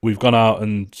we've gone out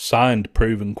and signed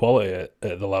proven quality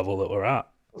at the level that we're at.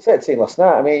 I said to him last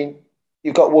night, I mean,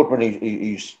 you've got Woodman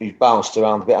who's bounced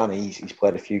around a bit, and he's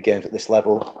played a few games at this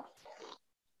level.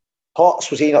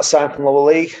 Potts, was he not signed from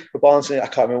lower league for Barnsley? I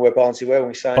can't remember where Barnsley were when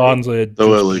we signed Barnsley him. had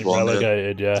just been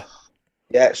relegated, yeah.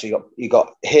 Yeah, so you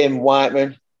got him,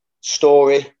 Whiteman,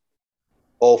 Story,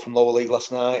 all from lower league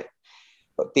last night.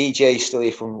 But DJ still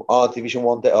here from our Division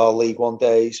 1 day, our League 1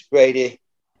 days. Brady,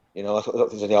 you know, I don't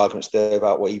think there's any arguments there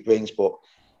about what he brings, but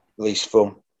at least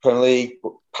from Premier League.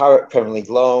 Parrott, Premier League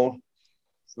loan.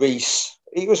 Reese,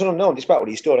 he was an unknown despite what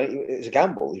he's done. It was a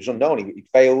gamble. He was unknown. He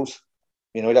failed.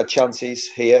 You know, he'd had chances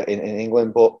here in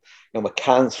England, but, you know,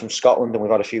 McCann's from Scotland, and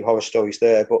we've had a few horror stories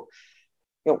there. But,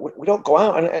 you know, we don't go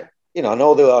out and, you know, I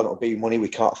know there are going to be money. We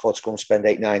can't afford to go and spend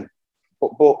 8, 9.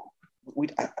 But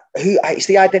it's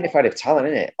the identifier of talent,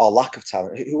 isn't it? Or lack of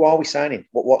talent. Who are we signing?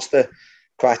 What's the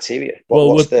criteria?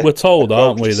 We're told,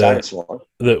 aren't we,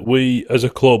 that we, as a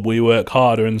club, we work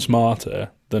harder and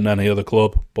smarter than any other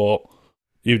club. But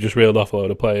you've just reeled off a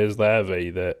load of players there,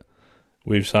 V, that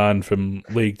we've signed from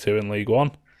League 2 and League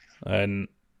 1. And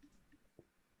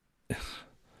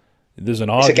there's an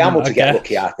argument. It's a gamble to get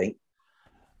lucky, I think.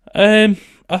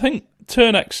 I think to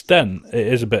an extent it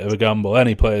is a bit of a gamble.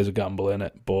 Any player's a gamble in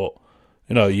it, but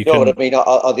you know you can. What I mean,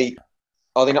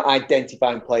 are they not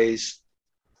identifying players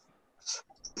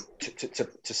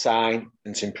to sign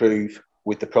and to improve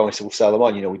with the promise that we'll sell them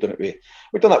on? You know, we've done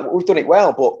it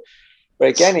well, but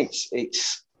again,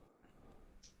 it's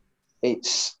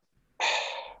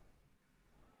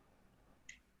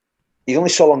only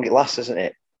so long it lasts, isn't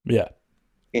it? Yeah.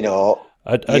 You know,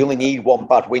 you only need one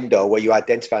bad window where you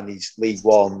identify these League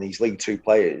 1, these League 2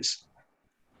 players,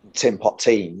 tin pot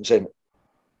teams, and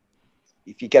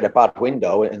if you get a bad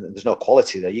window and there's no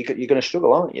quality there, you're going to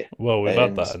struggle, aren't you? Well, we've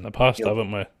had that in the past,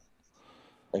 haven't we?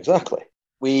 Exactly.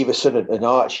 We either said an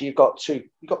arch, you've got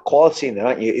quality in there,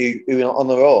 aren't you? Who on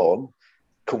their own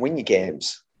can win your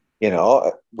games. You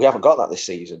know, we haven't got that this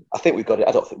season. I think we've got it.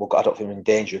 I don't think we're in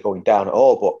danger of going down at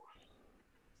all. But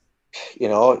you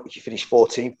know, if you finish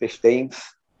 14th, 15th,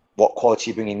 what quality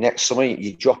are you bringing next summer?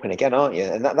 You're dropping again, aren't you?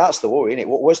 And that's the worry, isn't it?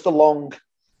 Where's the long?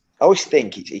 I always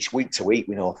think it's week to week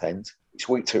with North End. It's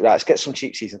week to right. Let's get some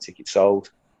cheap season tickets sold.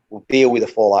 We'll deal with the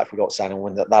fallout if we don't sign, and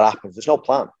when that happens, there's no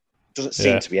plan. Doesn't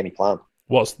seem to be any plan.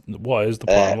 What is the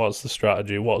plan? What's the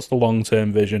strategy? What's the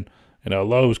long-term vision? You know,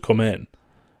 Lowe's come in,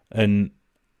 and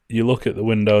you look at the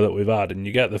window that we've had, and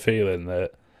you get the feeling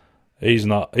that he's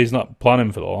not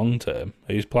planning for the long term.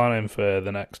 He's planning for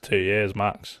the next 2 years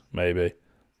max, maybe,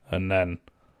 and then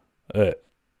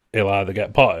he'll either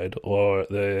get potted or at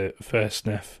the first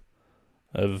sniff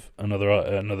of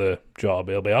another job,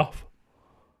 he'll be off.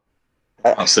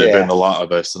 I'd say it being the latter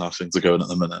based on how things are going at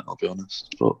the minute, I'll be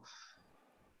honest. But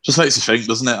just makes you think,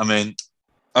 doesn't it? I mean,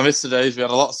 I miss the days we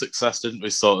had a lot of success, didn't we,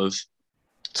 sort of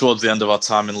towards the end of our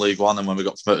time in League 1 and when we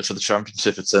got promoted to the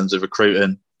Championship in terms of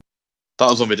recruiting. That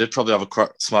was when we did probably have a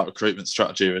smart recruitment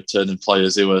strategy, returning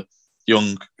players who were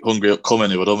young, hungry,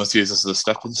 upcoming, who would almost use us as a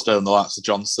stepping stone, the likes of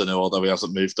Johnson, who, although he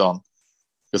hasn't moved on,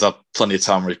 because had plenty of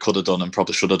time where he could have done and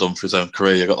probably should have done for his own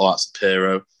career. You got the likes of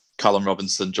Piero, Callum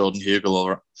Robinson, Jordan Hugel,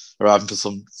 all arriving for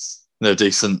some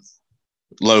decent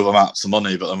low amounts of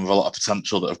money, but then with a lot of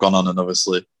potential that have gone on and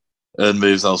obviously earned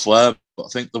moves elsewhere. But I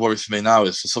think the worry for me now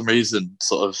is, for some reason,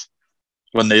 sort of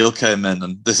when Neil came in,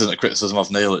 and this isn't a criticism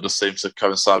of Neil, it just seems to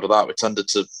coincide with that, we tended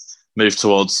to move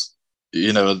towards,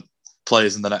 you know,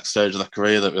 players in the next stage of their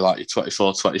career that were like your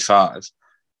 24, 25,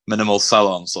 minimal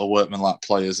sell-ons or workman-like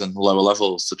players in lower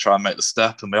levels to try and make the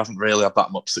step, and we haven't really had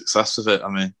that much success with it. I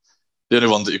mean, the only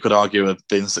ones that you could argue have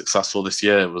been successful this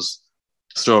year was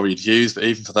Story and Hughes, but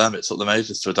even for them, it took them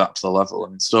ages to adapt to the level. I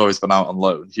mean, Story's been out on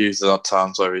loan. Hughes has had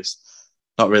times where he's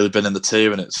not really been in the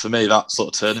team, and it's, for me, that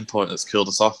sort of turning point that's killed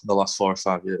us off in the last 4 or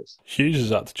 5 years. Hughes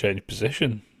has had to change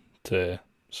position to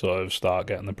sort of start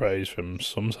getting the praise from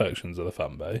some sections of the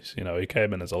fan base. You know, he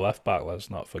came in as a left back, let's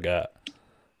not forget,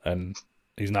 and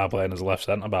he's now playing as a left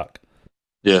centre back.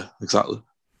 Yeah, exactly.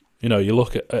 You know, you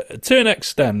look at to an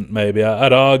extent, maybe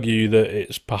I'd argue that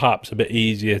it's perhaps a bit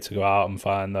easier to go out and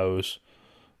find those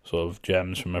sort of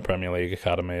gems from a Premier League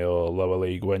academy or lower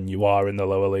league when you are in the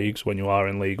lower leagues, when you are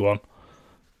in League One,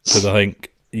 because I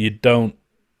think you don't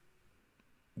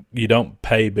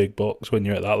pay big bucks when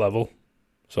you're at that level.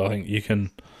 So I think you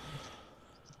can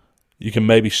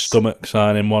maybe stomach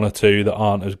signing one or two that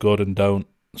aren't as good and don't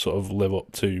sort of live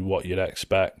up to what you'd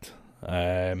expect.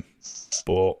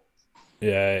 But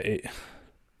yeah,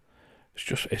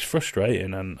 it's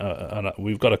frustrating, and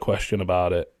we've got a question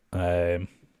about it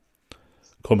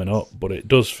coming up. But it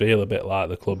does feel a bit like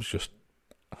the club's just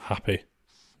happy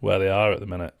where they are at the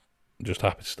minute, just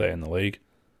happy to stay in the league.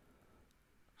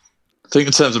 I think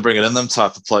in terms of bringing in them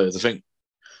type of players, I think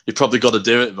you've probably got to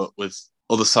do it, but with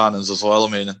other signings as well. I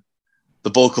mean, the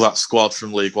bulk of that squad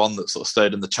from League One that sort of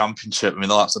stayed in the Championship, I mean,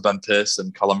 the likes of Ben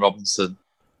Pearson, Callum Robinson,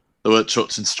 they weren't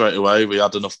chucked in straight away. We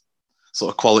had enough sort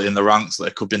of quality in the ranks that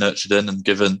they could be nurtured in and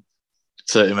given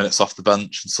 30 minutes off the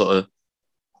bench and sort of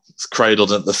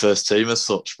cradled into the first team as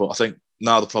such. But I think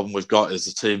now the problem we've got is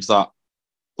the teams that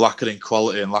lacking in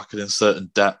quality and lacking in certain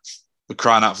depth, we're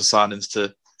crying out for signings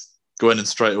to go in and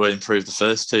straight away improve the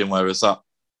first team, whereas that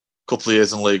couple of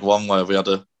years in League One where we had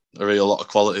a real lot of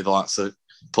quality, the likes of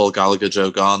Paul Gallagher, Joe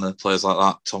Garner, players like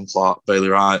that, Tom Clark, Bailey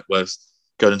Wright, whereas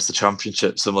going into the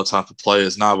Championship, similar type of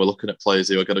players. Now we're looking at players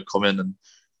who are going to come in and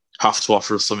have to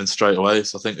offer us something straight away.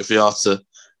 So I think if we are to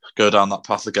go down that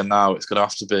path again now, it's going to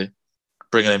have to be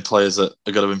bringing in players that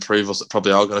are going to improve us, that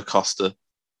probably are going to cost a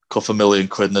couple of million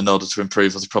quid, and in order to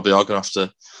improve us, you probably are going to have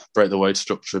to break the wage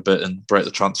structure a bit and break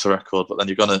the transfer record. But then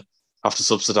you're going to have to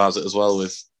subsidise it as well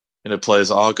with, you know, players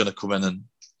that are going to come in and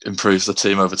improve the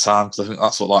team over time. Because I think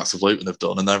that's what the likes of Luton have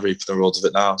done, and they're reaping the rewards of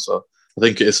it now. So I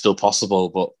think it is still possible,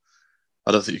 but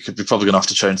I don't think you could be probably going to have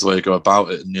to change the way you go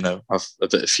about it, and, you know, have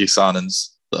a few signings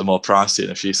that are more pricey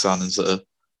and a few signings that are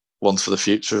ones for the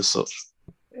future as such.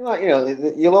 Like, you know,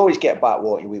 you'll always get back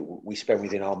what we spend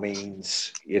within our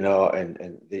means, you know,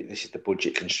 and this is the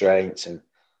budget constraints. And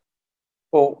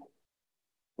well,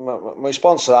 my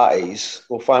response to that is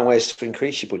we'll find ways to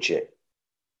increase your budget.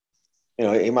 You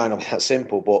know, it might not be that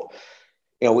simple, but,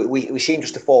 you know, we seem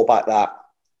just to fall back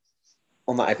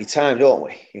on that every time, don't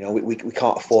we? You know, we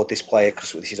can't afford this player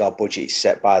because this is our budget, it's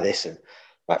set by this, and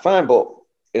right, fine, but,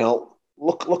 you know,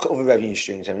 look at other revenue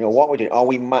streams. And, you know, what we're doing,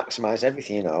 we maximise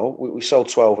everything. You know, we sold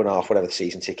 12 and a half, whatever, the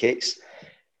season tickets.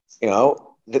 You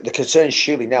know, the concern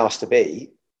surely now has to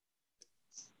be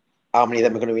how many of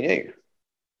them are going to renew.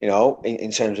 You know,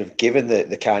 in terms of given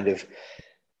the kind of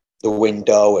the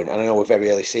window, and I know we're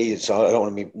very early season, so I don't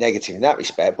want to be negative in that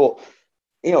respect, but,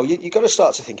 you know, you've got to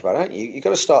start to think about it, haven't you? You've got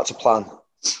to start to plan.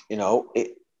 You know,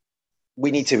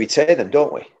 we need to retain them,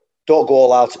 don't we? Don't go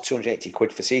all out at 280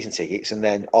 quid for season tickets and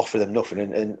then offer them nothing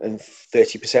and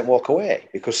 30% walk away,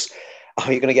 because how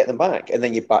are you going to get them back? And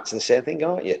then you're back to the same thing,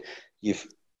 aren't you? You've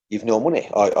no money,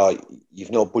 or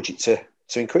you've no budget to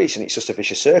increase, and it's just a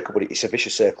vicious circle. But it's a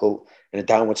vicious circle in a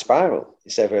downward spiral.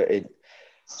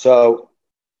 So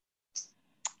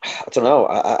I don't know.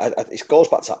 It goes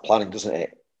back to that planning, doesn't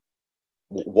it?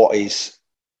 What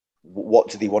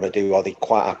do they want to do? Are they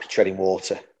quite happy treading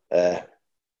water?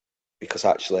 Because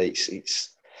actually, it's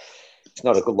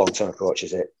not a good long-term approach,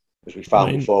 is it? As we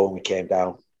found before when we came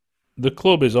down. The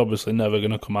club is obviously never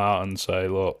going to come out and say,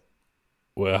 look,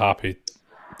 we're happy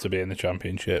to be in the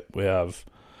Championship. We have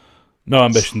no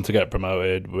ambition to get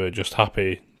promoted. We're just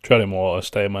happy treading water,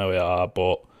 staying where we are.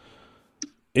 But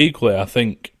equally, I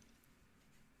think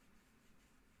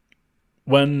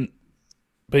when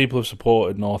people have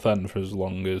supported North End for as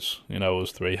long as, you know,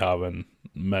 us three have, and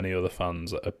many other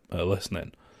fans that are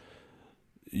listening,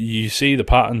 you see the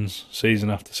patterns season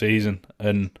after season,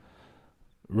 and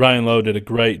Ryan Lowe did a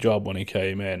great job when he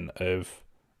came in of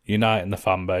uniting the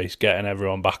fan base, getting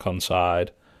everyone back on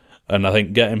side, and I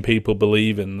think getting people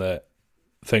believing that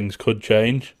things could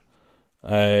change.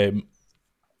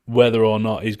 Whether or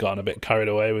not he's gotten a bit carried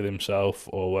away with himself,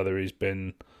 or whether he's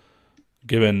been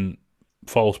given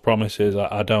false promises,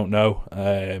 I don't know.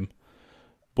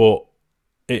 But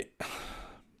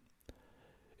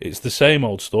it's the same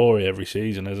old story every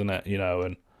season, isn't it? You know,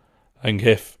 and I think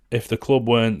if the club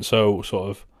weren't so sort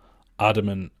of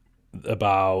adamant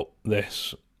about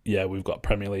this, yeah, we've got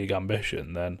Premier League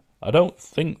ambition, then I don't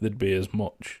think there'd be as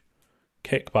much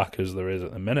kickback as there is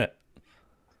at the minute.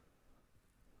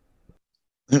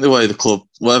 I think the way the club,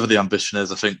 whatever the ambition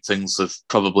is, I think things have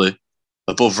probably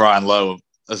above Ryan Lowe.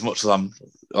 As much as I'm,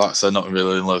 like I said, not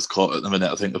really in Lowe's court at the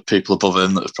minute, I think the people above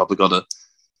him that have probably got to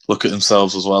look at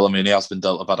themselves as well. I mean, he has been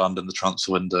dealt a bad hand in the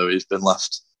transfer window. He's been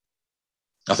left,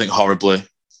 I think, horribly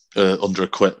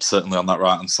under-equipped, certainly on that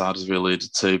right-hand side, as we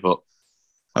alluded to. But,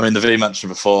 I mean, the V mentioned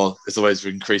before is the ways to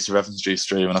increase your revenue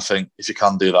stream, and I think if you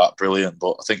can do that, brilliant.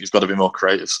 But I think you've got to be more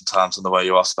creative sometimes in the way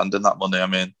you are spending that money. I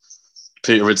mean,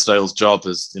 Peter Ridsdale's job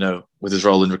is, with his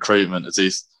role in recruitment, as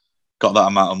he's got that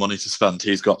amount of money to spend,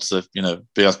 he's got to,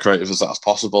 be as creative as that as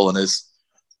possible, and is,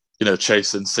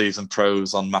 chasing seasoned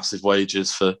pros on massive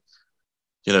wages for,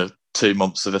 2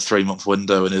 months of a 3-month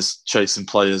window, and is chasing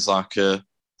players like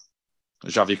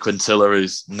Javi Quintilla,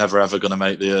 who's never ever going to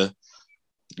make the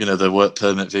work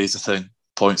permit visa thing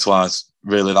points wise.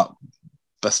 Really, that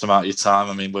best amount of your time.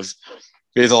 I mean, it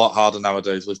is a lot harder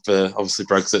nowadays with obviously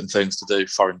Brexit and things to do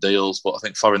foreign deals, but I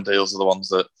think foreign deals are the ones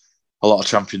that a lot of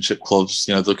Championship clubs,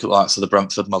 look at the likes of the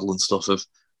Brentford model and stuff, have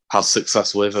had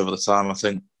success with over the time. I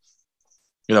think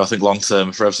long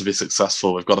term, for us to be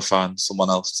successful, we've got to find someone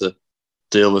else to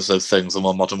deal with those things, a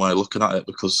more modern way of looking at it,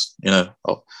 because,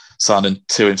 signing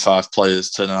 2 in 5 players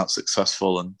turning out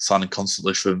successful and signing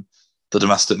constantly from the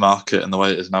domestic market and the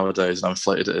way it is nowadays and how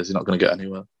inflated it is, you're not going to get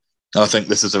anywhere. And I think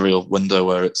this is a real window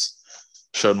where it's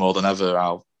shown more than ever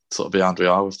how sort of behind we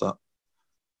are with that.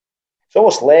 It's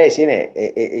almost lazy, isn't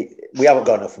it? We haven't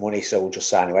got enough money, so we'll just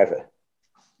sign whoever.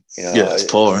 Yeah, it's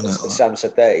poor, isn't it? As Sam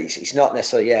said there, it's not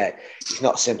necessarily, it's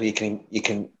not simply you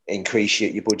can increase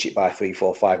your budget by 3,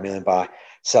 4, 5 million by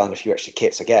selling a few extra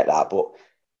kits. I get that, but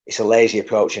it's a lazy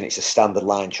approach and it's a standard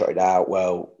line trotted out.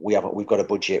 Well, we've got a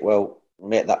budget. Well,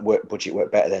 make that budget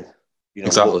work better then.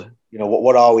 Exactly.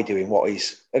 What are we doing? What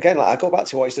is, again, like I go back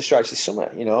to what is the strategy this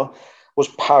summer? Was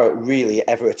Parrott really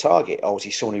ever a target, or was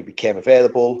he someone who became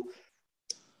available?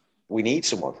 We need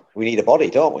someone. We need a body,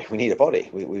 don't we? We need a body.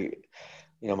 We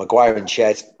Maguire and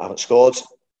Ched haven't scored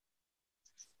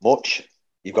much.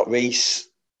 You've got Reece,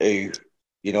 who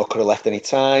could have left any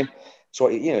time. So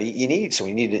you need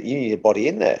someone. You need a body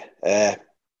in there.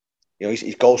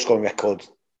 His goal scoring record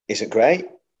isn't great.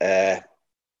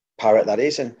 Parrott, that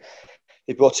is, and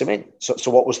they brought him in.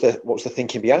 So what was the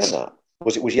thinking behind that?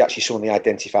 Was he actually someone they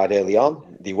identified early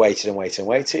on? They waited and waited and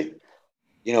waited.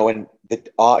 When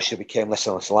the Archer became less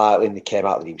and less likely, and they came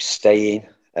out that he was staying.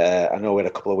 I know we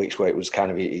had a couple of weeks where it was kind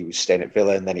of he was staying at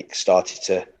Villa, and then it started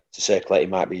to circulate he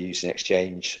might be using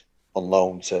exchange on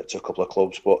loan to a couple of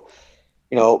clubs. But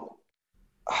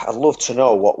I'd love to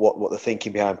know what the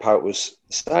thinking behind Parrott was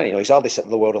starting. He's hardly set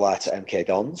the world alight at MK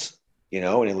Dons, in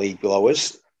a league below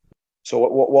us. So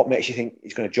what makes you think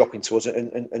he's going to drop into us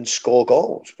and score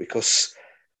goals? Because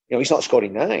he's not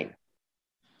scoring 9.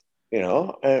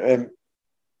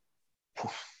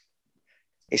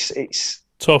 It's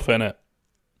tough, innit?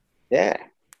 Yeah.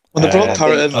 When they brought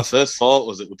Parrott in, my first thought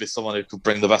was it would be someone who could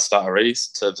bring the best out of Reece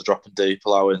in terms of dropping deep,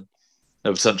 allowing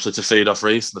potentially to feed off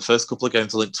Reece. In the first couple of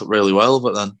games, they linked up really well,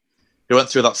 but then he went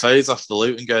through that phase after the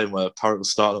Luton game where Parrott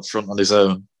was starting up front on his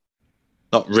own,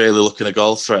 not really looking a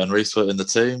goal threat, and Reece were in the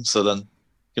team. So then,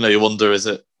 you wonder, is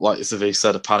it, like Savi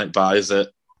said, a panic buy? Is it,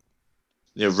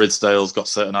 Ridsdale's got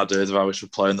certain ideas of how he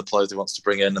should play and the players he wants to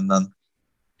bring in, and then,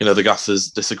 the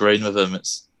gaffers disagreeing with him?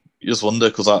 You just wonder,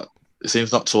 because it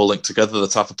seems not to all link together, the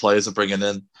type of players they're bringing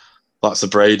in, like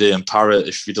Brady and Parrott,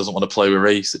 if he doesn't want to play with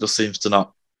Reece, it just seems to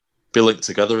not be linked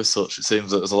together as such. It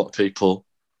seems that there's a lot of people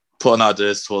putting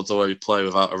ideas towards the way we play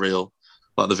without a real,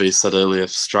 like the V said earlier,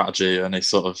 strategy, and he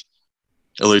sort of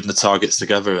eluding the targets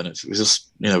together, and it was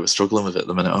just, we're struggling with it at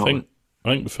the minute. I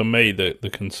think for me, the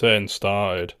concern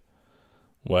started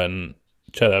when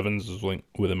Ched Evans was linked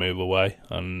with a move away,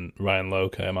 and Ryan Lowe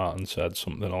came out and said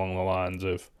something along the lines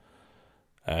of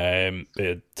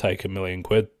it'd take £1 million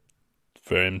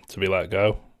for him to be let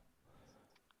go.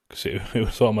 Because it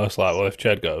was almost like, well, if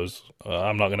Ched goes,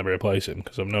 I'm not going to replace him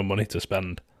because I've no money to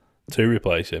spend to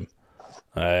replace him.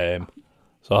 So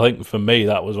I think for me,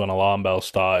 that was when alarm bells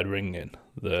started ringing,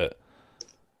 that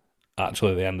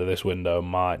actually the end of this window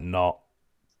might not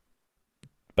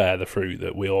bear the fruit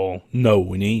that we all know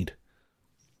we need.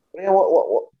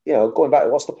 Going back,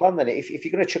 what's the plan then? If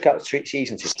you're going to chuck out the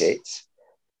season tickets,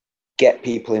 get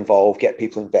people involved, get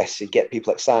people invested, get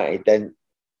people excited, then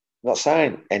not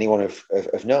sign anyone of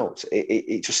note.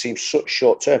 It just seems such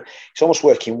short term. It's almost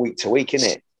working week to week,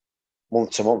 isn't it?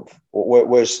 Month to month.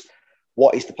 Whereas,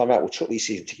 what is the plan? Right, we'll chuck these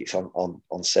season tickets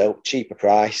on sale, cheaper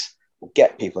price. We'll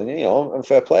get people in, and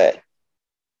fair play.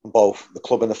 Both the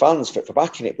club and the fans for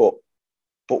backing it. But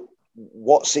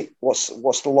what's the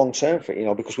long term for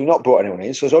it? Because we've not brought anyone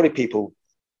in, so there's already people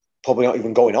probably not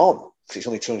even going on because it's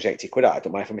only £280. I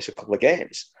don't mind if I miss a couple of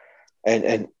games,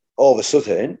 and all of a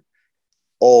sudden,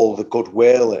 all the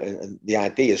goodwill and the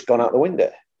idea has gone out the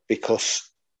window because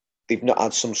they've not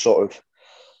had some sort of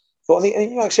thought.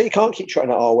 And like I say, you can't keep trying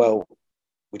to,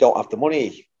 we don't have the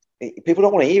money. People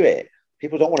don't want to hear it.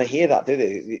 people don't want to hear that, do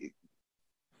they?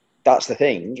 That's the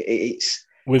thing. I think it's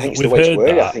the We've way to heard word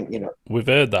it. that. I think, you know. We've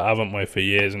heard that, haven't we, for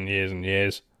years and years and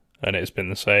years, and it's been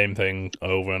the same thing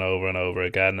over and over and over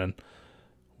again, and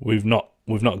we've not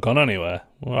gone anywhere.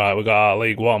 All right, we got our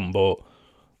League One, but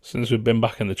since we've been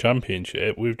back in the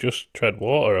Championship, we've just tread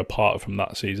water. Apart from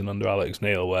that season under Alex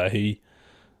Neil, where he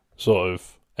sort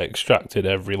of extracted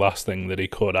every last thing that he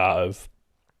could out of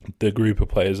the group of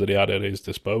players that he had at his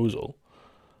disposal,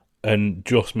 and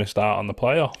just missed out on the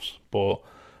playoffs. But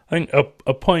I think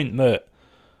a point that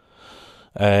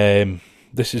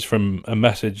this is from a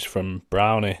message from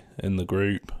Brownie in the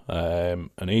group, and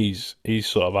he's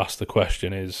sort of asked the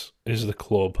question: Is the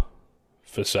club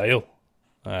for sale?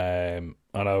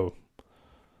 I know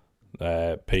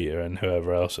Peter and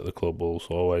whoever else at the club will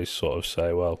always sort of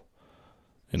say, well,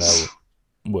 you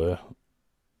know,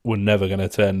 we're never going to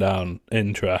turn down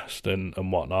interest and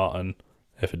whatnot, and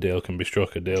if a deal can be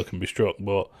struck, a deal can be struck.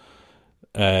 But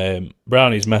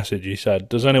Brownie's message, he said,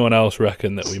 does anyone else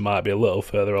reckon that we might be a little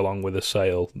further along with a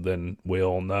sale than we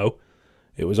all know?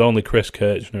 It was only Chris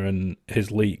Kirchner and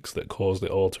his leaks that caused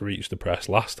it all to reach the press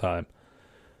last time.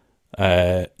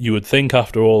 You would think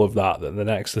after all of that the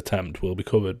next attempt will be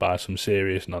covered by some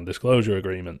serious non-disclosure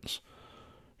agreements.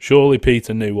 Surely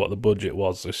Peter knew what the budget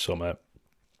was this summer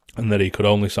and that he could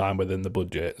only sign within the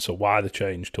budget, so why the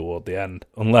change toward the end?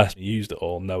 Unless he used it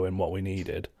all knowing what we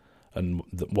needed and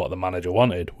what the manager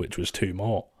wanted, which was 2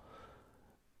 more.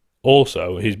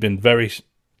 Also, he's been very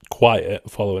quiet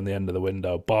following the end of the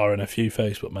window, barring a few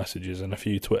Facebook messages and a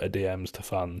few Twitter DMs to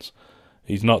fans.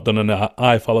 He's not done an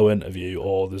iFollow interview,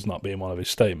 or there's not been one of his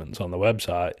statements on the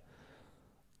website.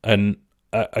 And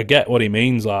I get what he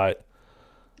means. Like,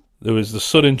 there was the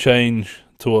sudden change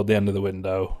toward the end of the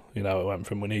window. You know, it went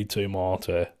from we need 2 more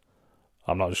to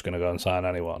I'm not just going to go and sign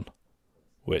anyone,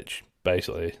 which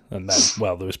basically, and then,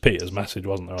 well, there was Peter's message,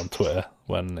 wasn't there, on Twitter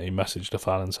when he messaged a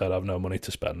fan and said, I've no money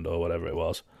to spend, or whatever it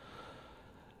was.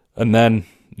 And then,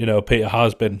 you know, Peter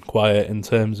has been quiet in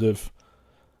terms of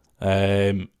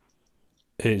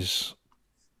his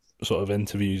sort of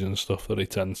interviews and stuff that he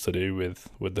tends to do with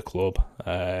the club.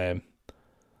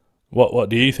 What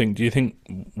do you think? Do you think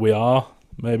we are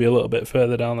maybe a little bit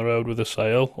further down the road with a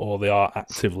sale, or they are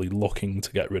actively looking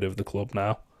to get rid of the club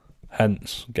now?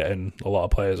 Hence, getting a lot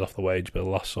of players off the wage bill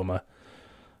last summer.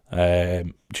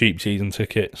 Cheap season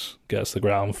tickets, gets the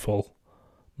ground full,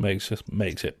 makes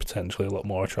it potentially a lot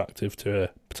more attractive to a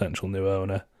potential new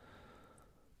owner.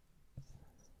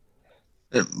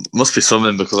 It must be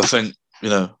something, because I think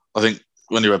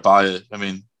when you're a buyer, I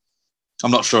mean,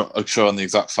 I'm not sure on the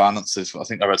exact finances, but I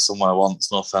think I read somewhere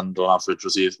once North End on average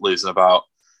was losing about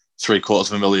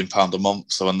 £750,000 a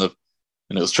month. So when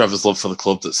it was Trevor's love for the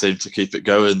club that seemed to keep it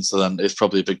going. So then it's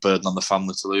probably a big burden on the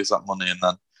family to lose that money. And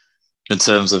then in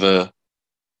terms of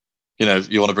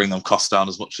you want to bring them costs down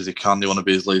as much as you can. You want to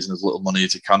be losing as little money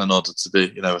as you can in order to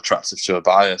be, attractive to a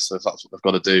buyer. So if that's what they've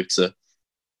got to do to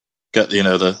get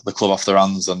the club off their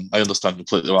hands, and I understand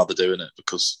completely why they're doing it,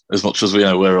 because as much as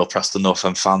we're all Preston North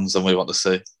End fans and we want to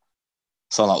see,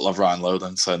 sound like Love Ryan Lowe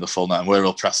then saying the full name, we're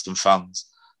all Preston fans.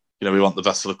 We want the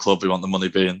best for the club. We want the money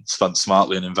being spent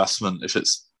smartly in investment. If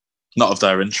it's not of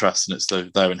their interest and it's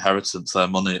their inheritance, their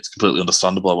money, it's completely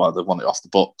understandable why they want it off the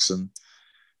books. And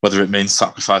whether it means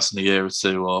sacrificing a year or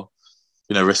two, or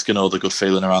risking all the good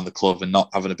feeling around the club and not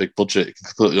having a big budget, you can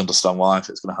completely understand why, if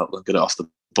it's going to help them get it off the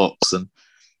books. And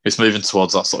it's moving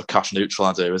towards that sort of cash neutral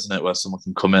idea, isn't it? Where someone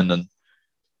can come in and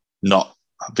not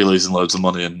be losing loads of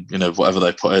money, and whatever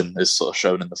they put in is sort of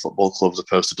shown in the football club, as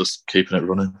opposed to just keeping it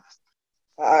running.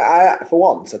 I for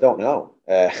once, I don't know.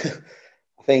 I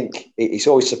think it's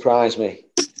always surprised me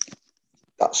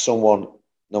that someone,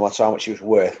 no matter how much he was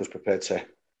worth, was prepared to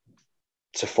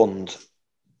fund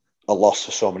a loss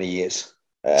for so many years.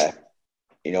 We had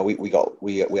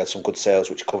some good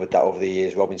sales which covered that over the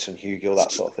years. Robinson, Hugill,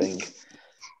 that sort of thing.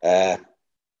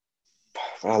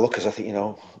 Look, I think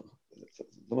there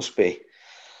must be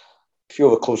a few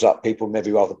other clubs that people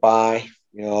maybe rather buy.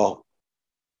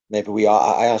 Maybe we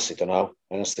are. I honestly don't know.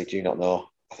 I honestly do not know.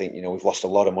 I think we've lost a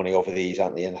lot of money over the years,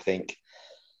 haven't we? And I think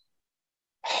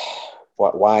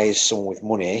why is someone with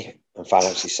money and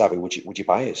financially savvy would you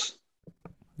buy us?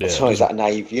 Yeah, is that a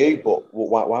naive view? But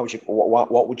why would you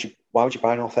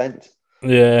buy North End?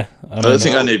 Yeah, I don't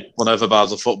think anyone ever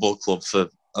buys a football club I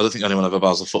don't think anyone ever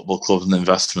buys a football club as an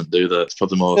investment, do they? It's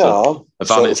probably more of a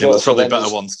vanity thing. There's probably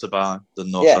better ones to buy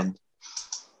than North End.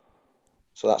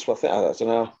 So that's what I think. I don't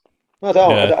know.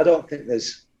 I don't think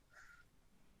there's...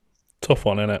 Tough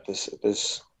one, isn't it?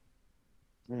 There's...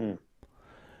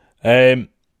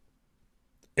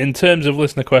 in terms of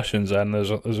listener questions, and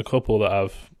there's a couple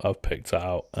that I've picked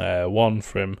out. One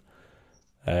from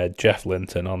Jeff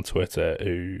Linton on Twitter,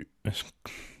 who is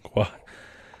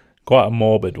quite a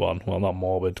morbid one. Well, not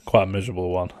morbid, quite a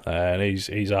miserable one. And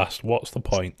he's asked, "What's the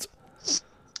point?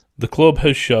 The club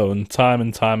has shown time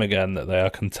and time again that they are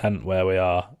content where we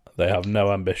are. They have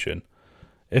no ambition.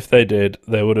 If they did,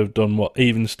 they would have done what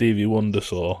even Stevie Wonder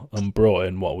saw and brought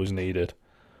in what was needed.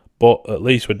 But at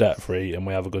least we're debt-free and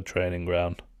we have a good training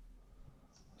ground."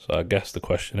 So I guess the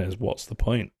question is, what's the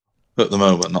point? At the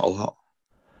moment, not a lot.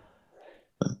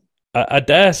 I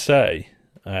dare say,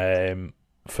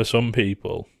 for some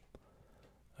people,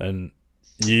 and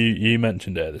you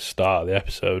mentioned it at the start of the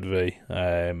episode, V,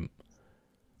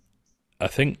 I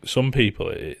think some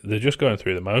people, they're just going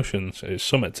through the motions. It's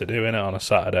something to do, innit, on a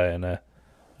Saturday and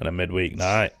a midweek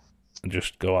night, and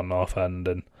just go on North End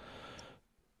and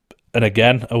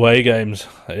again, away games.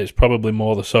 It's probably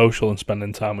more the social and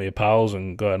spending time with your pals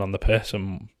and going on the piss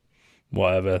and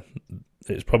whatever.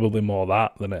 It's probably more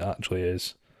that than it actually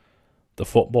is the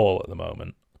football at the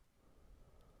moment.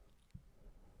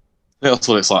 Yeah, that's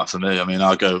what it's like for me. I mean,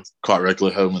 I go quite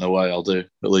regularly home and away. I'll do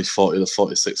at least 40 to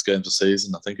 46 games a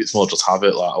season. I think it's more just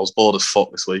habit. Like, I was bored as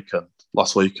fuck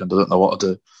last weekend. I don't know what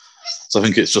to do. So I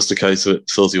think it's just a case of it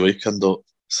fills your weekend up.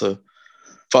 So,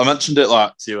 but I mentioned it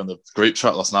like to you in the group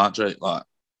chat last night, Drake. Like,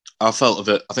 I felt a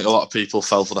bit. I think a lot of people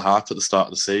fell for the hype at the start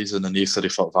of the season, and you said he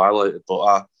felt violated. But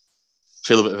I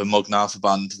feel a bit of a mug now for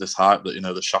buying into this hype that, you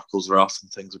know, the shackles were off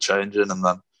and things were changing. And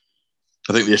then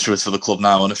I think the issue is for the club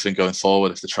now, anything going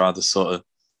forward, if they try this sort of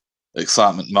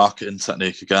excitement marketing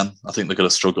technique again, I think they're going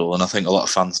to struggle. And I think a lot of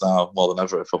fans now, more than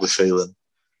ever, are probably feeling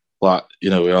like, you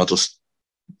know, we are just,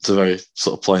 it's a very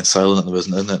sort of plain sailing at the moment,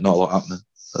 isn't it? Not a lot happening.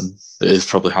 And it is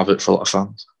probably habit for a lot of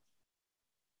fans.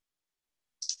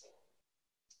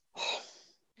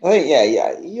 I think,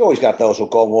 yeah, you always got those who'll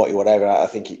go and watch you, whatever. I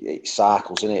think it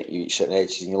cycles, isn't it? You reach certain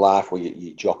ages in your life where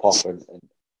you drop off and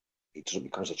it doesn't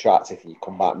become as attractive and you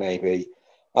come back maybe.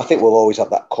 I think we'll always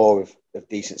have that core of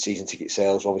decent season ticket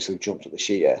sales. Obviously, we've jumped up this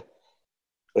year.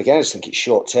 But again, I just think it's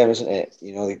short term, isn't it?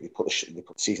 You know, they put the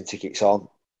season tickets on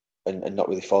and not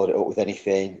really followed it up with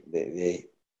anything. They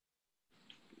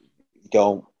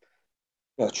don't,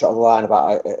 you know, try to line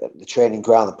about the training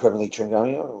ground, the Premier League training ground.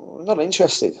 You know, I'm not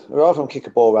interested. I'd rather them kick a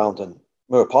ball around in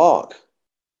Mirror Park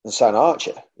than sign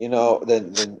Archer, you know,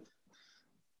 and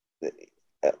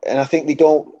I think they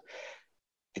don't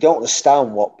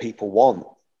understand what people want.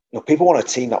 You know, people want a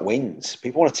team that wins.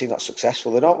 People want a team that's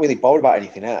successful. They're not really bothered about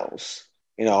anything else.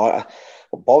 You know, I'm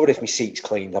not bothered if my seat's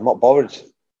cleaned. I'm not bothered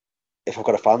if I've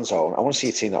got a fan zone. I want to see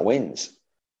a team that wins.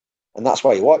 And that's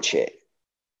why you watch it.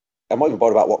 I'm not even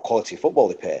bothered about what quality of football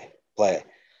they play.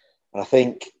 And I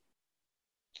think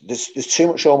there's too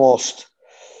much almost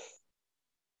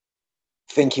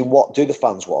thinking, what do the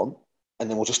fans want? And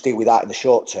then we'll just deal with that in the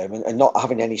short term and not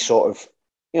having any sort of,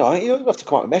 you don't have to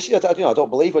come out with a message. I don't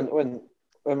believe when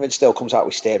Ridsdale comes out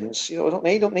with statements, you know, don't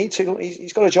need to.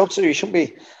 He's got a job to do. He shouldn't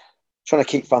be trying to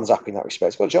keep fans happy in that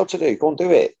respect. He's got a job to do. Go and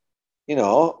do it. You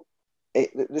know,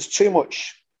 there's too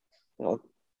much, you know,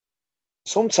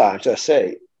 sometimes I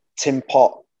say tin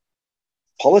pot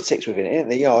politics within it, isn't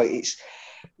there? You know, it's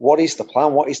what is the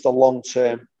plan? What is the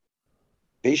long-term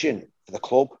vision for the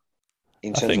club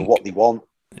in terms of what they want?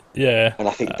 Yeah. And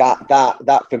I think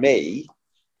that for me,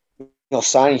 you know,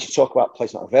 signings, you talk about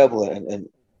players not available and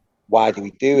why do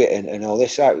we do it and all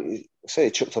this out. I say they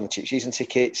chucked on the cheap season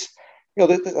tickets. You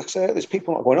know, like I say, there's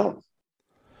people not going on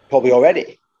probably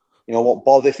already. You know, won't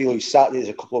bother if you lose Saturday. There's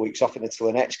a couple of weeks off until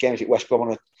the next game. Is it West Brom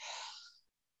on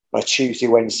a Tuesday,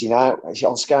 Wednesday night? Is it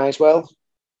on Sky as well?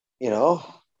 You know,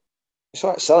 it's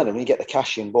all right selling them and you get the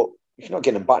cash in, but if you're not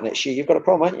getting them back next year, you've got a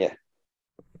problem, haven't you?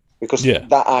 Because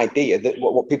that idea that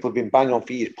what people have been banging on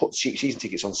for years, put cheap season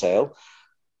tickets on sale,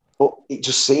 but it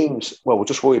just seems, well, we'll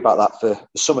just worry about that for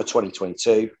the summer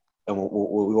 2022 and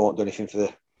we won't do anything for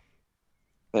the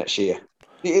next year.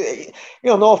 You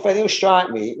know, no offense, it'll strike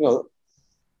me, you know,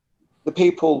 the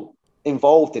people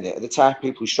involved in it are the type of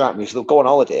people who strike me. So they'll go on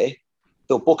holiday,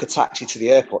 they'll book a taxi to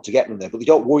the airport to get them there, but they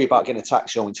don't worry about getting a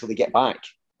taxi home until they get back.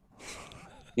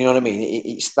 You know what I mean?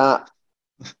 It's that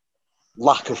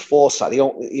lack of foresight. They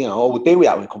don't, you know, we'll deal with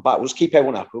that when we come back. We'll just keep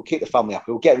everyone happy. We'll keep the family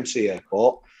happy. We'll get them to the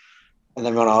airport, and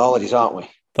then we're on our holidays, aren't we?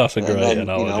 That's a great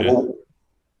analogy.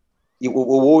 You know,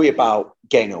 we'll worry about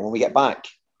getting it when we get back.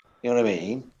 You know what I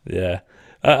mean? Yeah.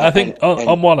 I think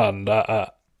on one hand,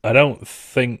 I don't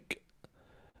think,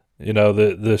 you know,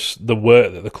 the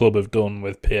work that the club have done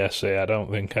with PSC, I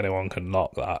don't think anyone can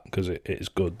knock that because it's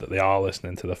good that they are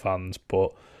listening to the fans.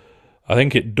 But I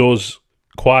think it does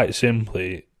quite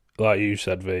simply, like you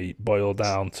said, V, boil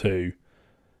down to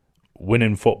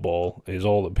winning football is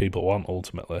all that people want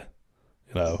ultimately.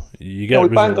 You get. We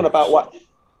bang on about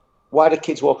why do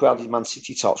kids walk around with Man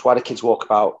City tops? Why do kids walk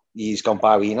about years gone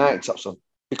by with United tops on?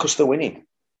 Because they're winning.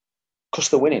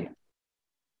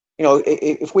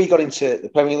 If we got into the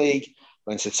Premier League,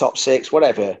 went into the top 6,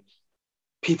 whatever,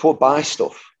 people would buy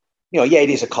stuff. It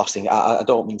is a costing. I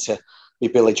don't mean to be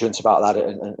belligerent about that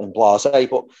and blasé,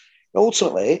 but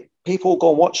ultimately, people go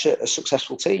and watch a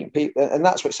successful team, and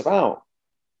that's what it's about.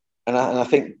 And I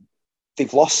think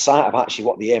they've lost sight of actually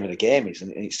what the aim of the game is,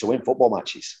 and it's to win football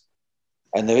matches.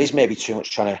 And there is maybe too much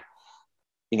trying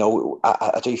to,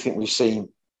 I do think we've seen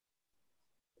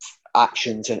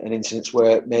actions and incidents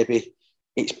where maybe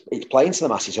it's playing to the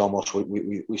masses almost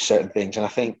with certain things. And I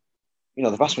think,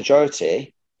 the vast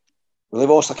majority, we live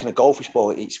also like in a golfish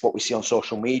ball. It's what we see on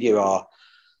social media, or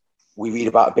we read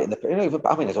about a bit in the.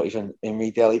 I don't even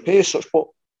read the LEP as such, but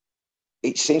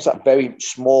it seems like a very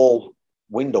small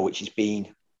window which has been,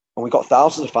 and we've got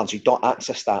thousands of fans who don't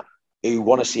access that, who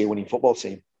want to see a winning football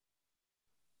team.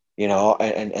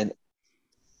 And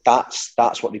that's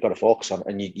what they've got to focus on.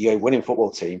 And you're a winning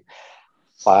football team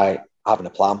by having a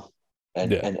plan.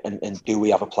 And do we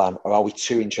have a plan, or are we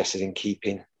too interested in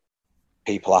keeping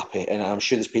people happy? And I'm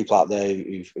sure there's people out there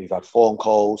who've had phone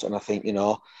calls, and I think,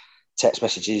 text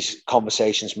messages,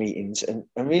 conversations, meetings, and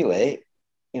really,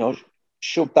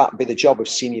 should that be the job of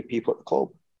senior people at the club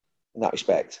in that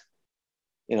respect?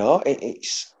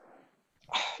 It's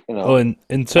well, in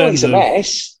terms it's a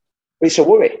mess, but it's a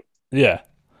worry. Yeah.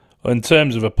 Well, in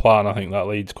terms of a plan, I think that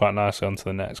leads quite nicely on to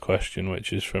the next question,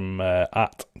 which is from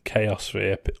at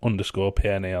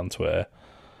 @chaosphere_PNE on Twitter.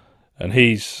 And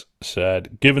he's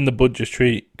said, given the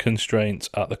budgetary constraints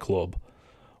at the club,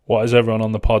 what is everyone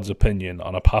on the pod's opinion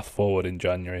on a path forward in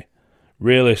January?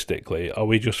 Realistically, are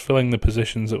we just filling the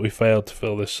positions that we failed to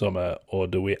fill this summer, or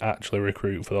do we actually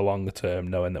recruit for the longer term,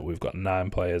 knowing that we've got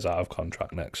 9 players out of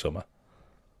contract next summer?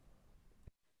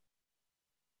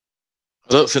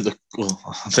 I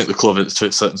think the club, to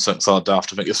a certain sense, are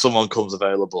daft. I think if someone comes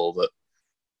available that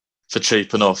for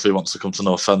cheap enough who wants to come to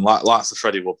North End, like the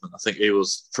Freddie Woodman, I think he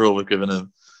was, for all we've given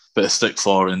him a bit of stick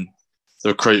for in the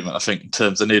recruitment, I think in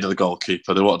terms of the need of the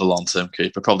goalkeeper, they wanted a long-term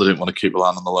keeper, probably didn't want to keep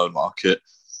relying on the loan market.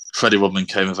 Freddie Woodman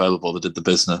came available, they did the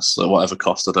business at whatever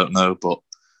cost, I don't know, but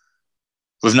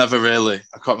we've never really,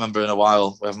 I can't remember in a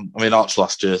while, Arch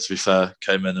last year, to be fair,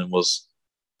 came in and was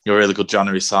a really good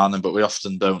January signing, but we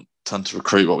often don't tend to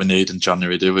recruit what we need in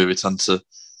January, do we? We tend to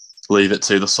leave it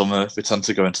to the summer. We tend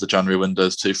to go into the January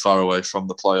windows too far away from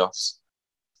the playoffs,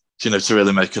 to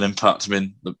really make an impact.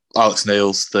 Alex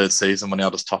Neil's 3rd season when he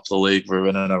had us top of the league, we were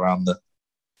in and around the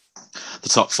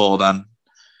top 4 then,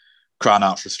 crying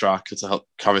out for a striker to help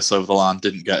carry us over the line,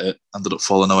 didn't get it, ended up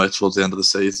falling away towards the end of the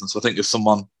season. So I think if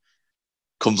someone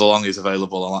comes along, he's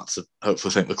available, I like to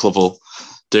hopefully think the club will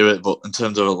do it. But in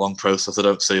terms of a long process, I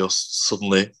don't see us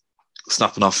suddenly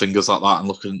snapping our fingers like that and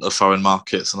looking at the foreign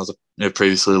markets. And as I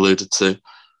previously alluded to,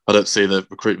 I don't see the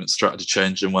recruitment strategy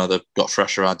changing where they've got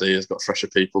fresher ideas, got fresher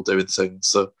people doing things.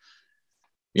 So,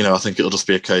 I think it'll just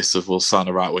be a case of we'll sign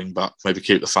a right wing back, maybe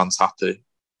keep the fans happy,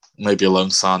 maybe a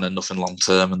loan signing, nothing long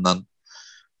term, and then,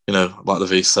 like the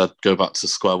V said, go back to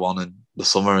square one in the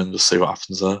summer and just see what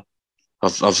happens there.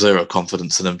 I've zero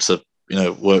confidence in him to,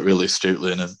 work really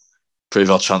astutely and improve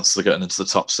our chances of getting into the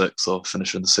top 6 or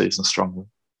finishing the season strongly.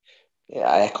 Yeah,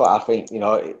 I think,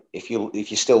 if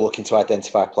you're still looking to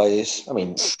identify players,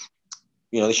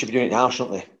 they should be doing it now,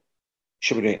 shouldn't they?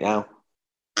 Should be doing it now.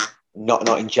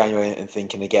 Not in January and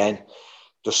thinking again,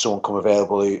 does someone come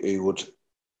available who would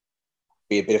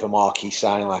be a bit of a marquee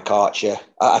signing like Archer?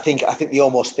 I think they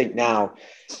almost think now,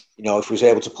 if we was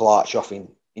able to pull Archer off in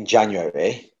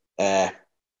January, then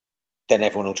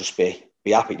everyone will just be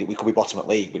happy. We could be bottom at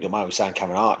league, but don't mind we sign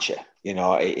Cameron Archer.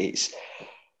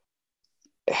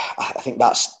 I think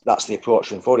that's the approach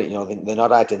going forward. They're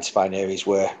not identifying areas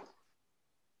where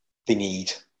they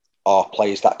need or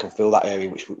players that can fill that area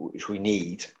which we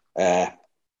need, and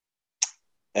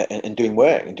doing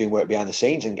work behind the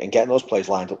scenes and getting those players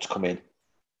lined up to come in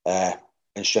and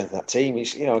strengthen that team.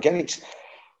 Again,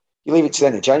 you leave it to the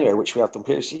end of January, which we have done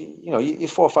previously. You're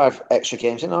 4 or 5 extra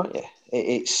games in, aren't you?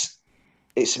 It's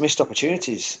missed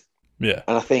opportunities. Yeah,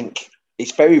 and I think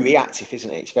it's very reactive,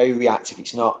 isn't it? It's very reactive.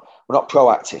 We're not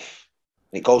proactive.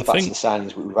 And it goes back to the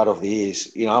signings we've had over the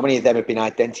years. How many of them have been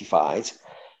identified?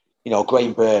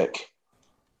 Graham Burke,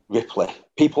 Ripley,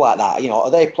 people like that.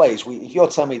 Are they players? If you're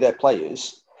telling me they're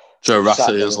players, Joe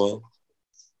Rafferty as well.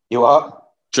 You are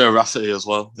Joe Rafferty as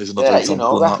well. He's another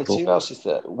example. Rafferty. Who else is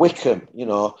there? Wickham.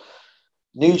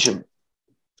 Nugent,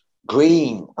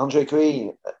 Green, Andre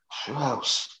Green. Who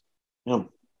else?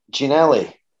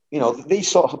 Ginelli. these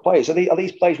sorts of players, are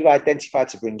these players we've identified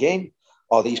to bring in?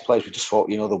 Or these players we just thought,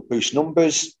 they'll boost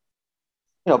numbers?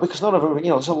 Because none of them,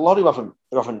 there's a lot who haven't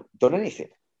done anything.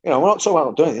 We're not talking about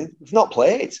not doing anything. They've not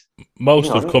played.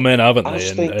 Most have come in, haven't I they,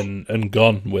 just and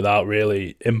gone without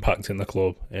really impacting the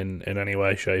club in any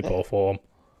way, shape or form.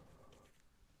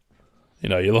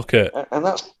 You look at and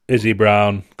that's Izzy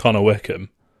Brown, Connor Wickham,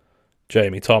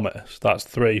 Jamie Thomas. That's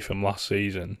 3 from last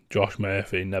season. Josh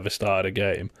Murphy never started a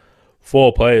game.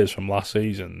 4 players from last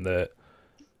season that...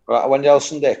 Right, when did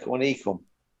Sunday, when he come?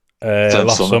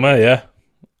 Last summer, yeah.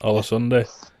 All Sunday.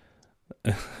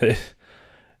 So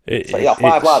you got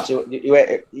 5 lads.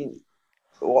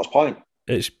 What's the point?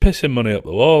 It's pissing money up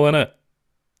the wall, isn't it?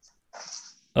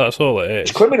 That's all it is.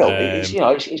 It's criminal.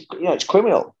 It's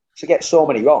criminal to get so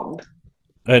many wrong.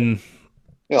 And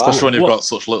especially when you've got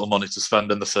such little money to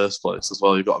spend in the first place as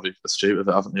well, you've got to be astute with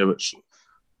it, haven't you? Which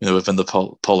we've been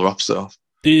the polar opposite of.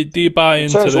 Do you buy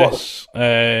into this?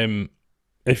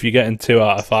 If you're getting 2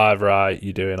 out of 5 right,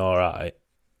 you're doing all right.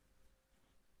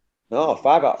 No,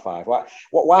 5 out of 5.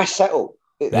 Why settle?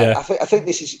 Yeah. I think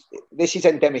this is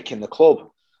endemic in the club.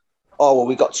 Oh well,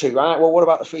 we got 2 right. Well, what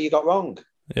about the 3 you got wrong?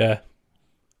 Yeah.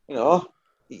 Well,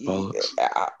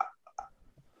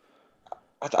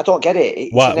 I don't get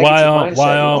it. Why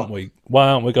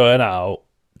aren't we going out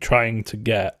trying to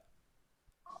get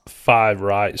 5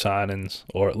 right signings,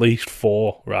 or at least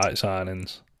 4 right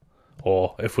signings?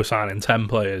 Or if we're signing 10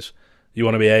 players, you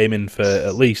want to be aiming for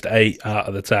at least 8 out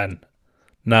of the 10,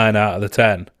 9 out of the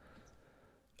 10.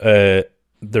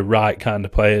 The right kind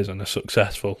of players and are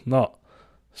successful, not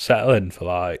settling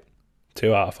for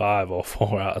 2 out of 5 or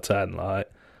 4 out of 10.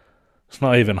 It's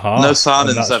not even hard. No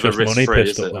signing's ever risk-free,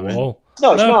 is it? No, it's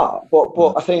not.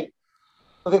 But I think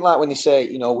when they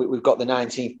say, we've got the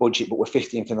 19th budget, but we're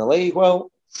 15th in the league. Well,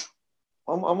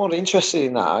 I'm not interested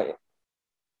in that.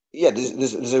 Yeah,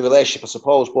 there's a relationship, I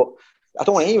suppose, but I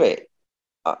don't want to hear it.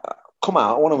 Come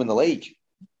out, I want to win the league.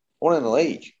 And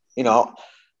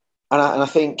I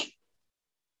think,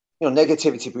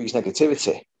 negativity breeds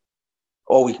negativity.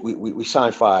 Or we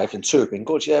signed 5 and 2 have been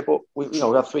good, yeah, but we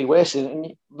have 3 wasted.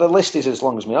 And the list is as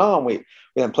long as we are, and we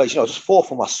then play, just 4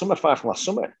 from last summer, 5 from last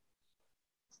summer.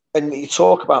 And you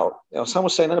talk about, Sam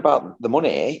was saying then about the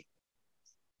money.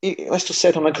 Let's just say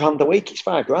it on £1,000 a week, it's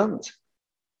 £5,000.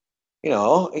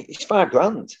 It's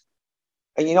 £5,000.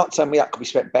 And you're not telling me that could be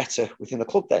spent better within the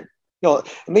club then.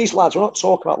 And these lads, we're not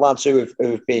talking about lads who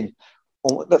have been,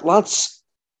 lads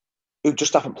who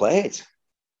just haven't played.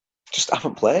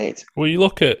 Well, you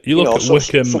look at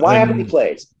Wickham. So why haven't they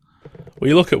played? Well,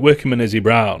 you look at Wickham and Izzy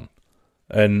Brown,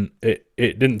 and it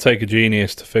didn't take a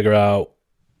genius to figure out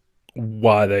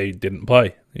why they didn't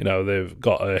play. They've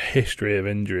got a history of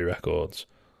injury records.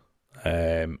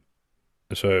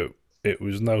 So it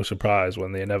was no surprise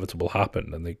when the inevitable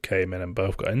happened and they came in and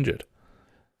both got injured.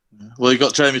 Well, you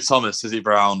got Jamie Thomas, Izzy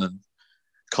Brown, and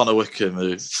Connor Wickham,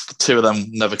 who 2 of them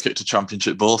never kicked a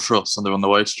championship ball for us, and they're on the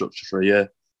wage structure for a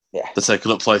year. Yeah. They're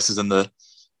taking up places in the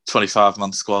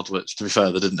 25-man squad, which, to be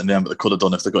fair, they didn't in the end, but they could have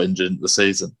done if they got injured in the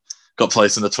season. Got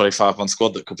placed in the 25-man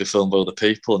squad that could be filmed by other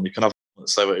people, and you can have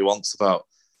say what he wants about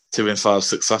 2 in 5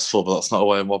 successful, but that's not a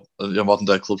way a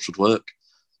modern-day club should work.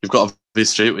 You've got to be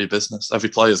straight with your business. Every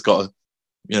player's got to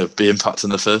be impacting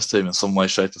the first team in some way,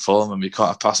 shape or form, and we can't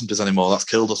have passengers anymore. That's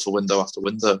killed us for window after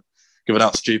window. Giving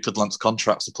out stupid length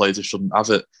contracts to players who shouldn't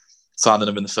have it, signing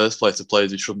them in the first place to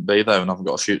players who shouldn't be there and haven't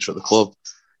got a future at the club.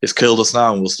 It's killed us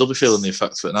now, and we'll still be feeling the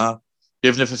effects of it now.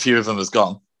 Even if a few of them has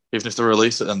gone, even if they're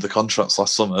released at the end of the contracts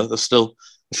last summer, there's still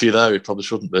a few there who probably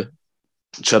shouldn't be.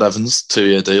 Ched Evans,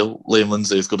 2-year deal. Liam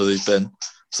Lindsay, as good as he's been,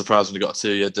 surprised when he got a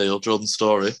 2-year deal. Jordan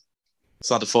Storey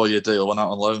signed a 4-year deal, went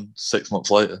out on loan 6 months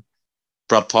later.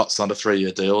 Brad Potts signed a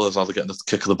 3-year deal. They've either getting the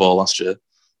kick of the ball last year.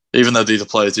 Even though these are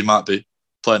players who might be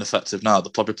playing effective now,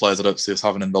 they're probably players I don't see us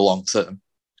having in the long term.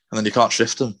 And then you can't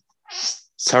shift them. It's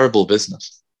terrible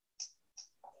business.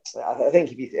 I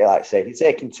think if you if you're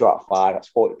taking 2 out of 5, that's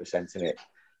 40% in it.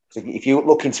 So if you're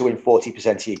looking to win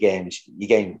 40% of your games, you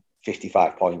gain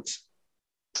 55 points.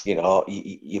 You're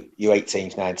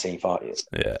 18th, 19th, aren't you?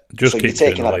 Yeah, just keep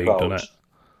taking that approach. Doesn't it?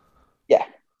 Yeah,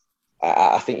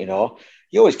 I think you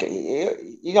always get.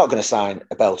 You're not going to sign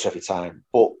a belter every time,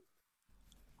 but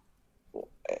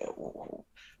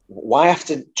why have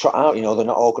to try out? They're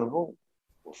not all going to run.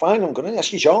 Fine, I'm going to.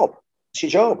 That's your job. It's your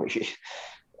job.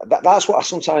 That's what I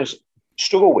sometimes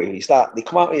struggle with. Is that they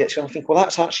come out with it and I think, well,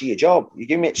 that's actually your job. You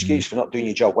give me an excuse for not doing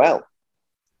your job well.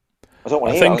 I don't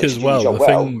want to hear that. I think as well.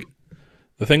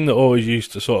 The thing that always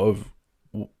used to sort of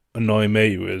annoy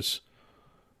me was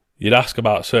you'd ask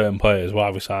about certain players, why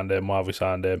have we signed him?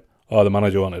 Oh, the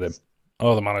manager wanted him.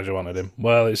 oh, the manager wanted him.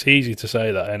 Well, it's easy to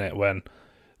say that, isn't it, when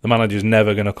the manager's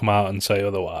never going to come out and say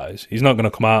otherwise. He's not going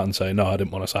to come out and say, no, I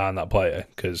didn't want to sign that player,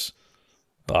 because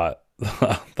like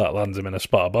that lands him in a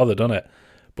spot of bother, doesn't it?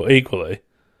 But equally,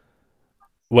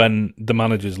 when the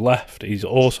manager's left, he's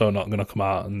also not going to come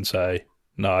out and say,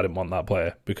 no, I didn't want that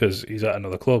player, because he's at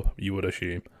another club, you would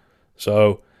assume.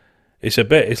 So it's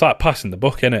like passing the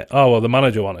buck, innit? Oh, well, the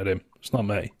manager wanted him. It's not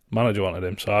me. The manager wanted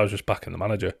him, so I was just backing the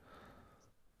manager.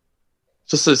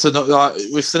 Like,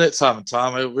 we've seen it time and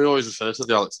time. We always refer to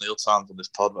the Alex Neil times on this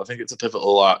pod, but I think it's a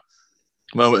pivotal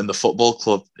moment in the football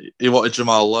club. He wanted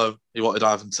Jamal Lowe, he wanted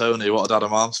Ivan Toney, he wanted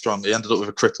Adam Armstrong. He ended up with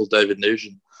a crippled David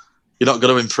Nugent. You're not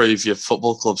going to improve your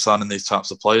football club signing these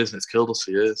types of players, and it's killed us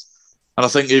for years. And I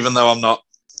think even though I'm not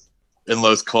in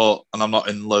Lowe's court, and I'm not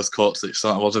in Lowe's court to the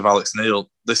extent I was with Alex Neil,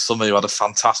 this summer you had a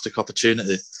fantastic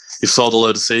opportunity. You sold a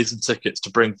load of season tickets to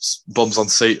bring bums on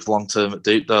seats long term at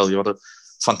Deepdale. You had a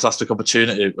fantastic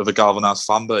opportunity of a galvanised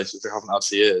fan base, which we haven't had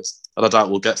for years, and I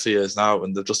doubt we'll get for years now.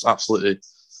 And they've just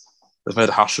they've made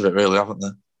a hash of it, really, haven't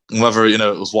they? And whether it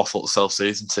was waffle to sell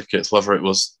season tickets, whether it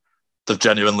was they've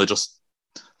genuinely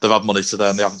they've had money to there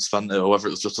and they haven't spent it, or whether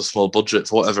it was just a small budget,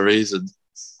 for whatever reason,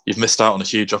 you've missed out on a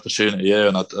huge opportunity here.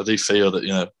 And I do feel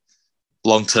that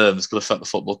long term it's going to affect the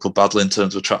football club badly in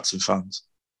terms of attracting fans.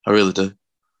 I really do.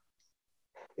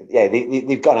 Yeah,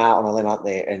 they've gone out on a limb, haven't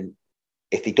they? And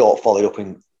if they don't follow it up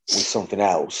with something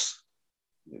else,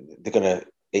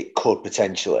 it could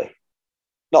potentially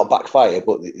not backfire,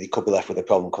 but they could be left with a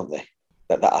problem, couldn't they?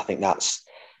 That I think that's,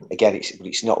 again,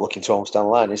 it's not looking to almost down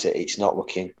the line, is it? It's not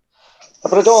looking.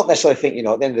 But I don't necessarily think, at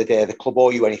the end of the day, the club owe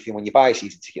you anything when you buy a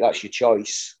season ticket. That's your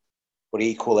choice. But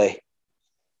equally,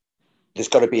 there's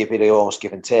got to be a bit of almost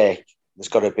give and take. There's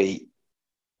got to be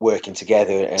working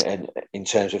together and in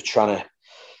terms of trying to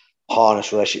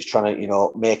harness relationships, trying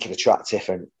to, make it attractive.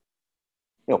 And,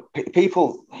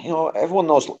 people, everyone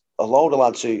knows a load of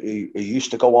lads who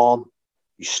used to go on,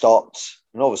 who stopped,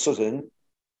 and all of a sudden,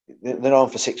 they're on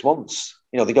for 6 months.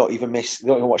 They don't even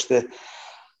watch the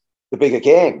bigger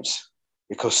games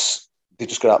because they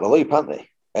just got out of the loop, haven't they?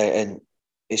 And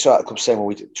it's right, come same when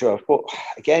we do. But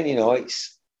again,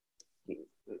 it's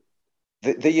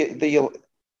they're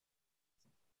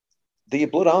your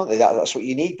blood, aren't they? That's what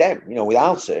you need them.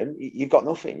 Without them, you've got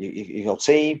nothing. You've no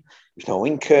team, you've no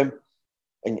income,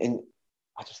 and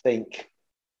I just think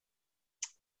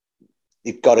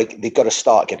they've got to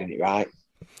start getting it right.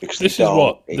 Because this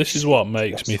is what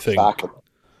makes me think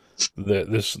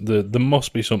that there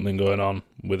must be something going on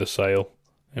with a sale.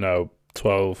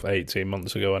 12, 18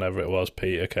 months ago, whenever it was,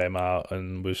 Peter came out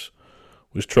and was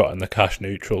trotting the cash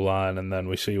neutral line, and then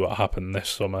we see what happened this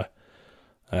summer.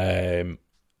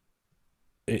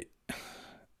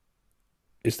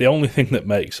 It's the only thing that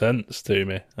makes sense to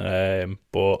me.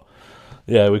 But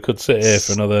yeah, we could sit here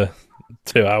for another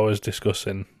 2 hours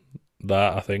discussing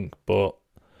that, I think. But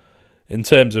in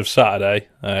terms of Saturday,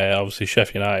 obviously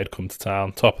Sheffield United come to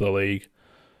town, top of the league.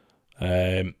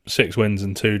 6 wins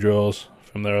and 2 draws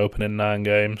from their opening 9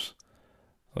 games.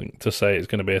 I think to say it's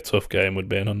going to be a tough game would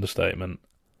be an understatement.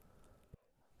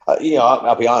 I'll be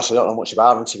honest, I don't know much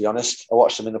about them, to be honest. I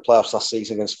watched them in the playoffs last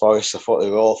season against Forest. I thought they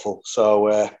were awful.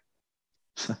 So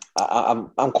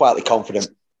I'm quietly confident.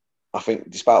 I think,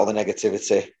 despite all the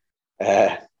negativity,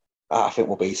 I think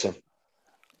we'll beat them.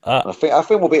 I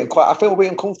think we'll beat them quite. I think we'll beat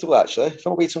them comfortably. Actually, I think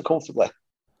we'll beat them comfortably.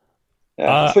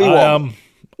 Yeah, 3-1.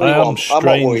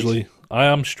 I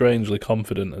am strangely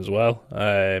confident as well.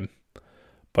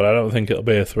 But I don't think it'll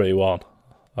be a 3-1.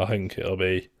 I think it'll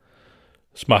be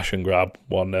smash and grab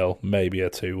 1-0, maybe a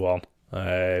 2-1.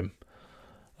 I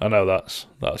know that's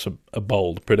a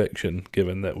bold prediction,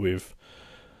 given that we've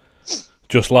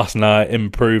just last night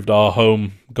improved our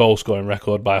home goal scoring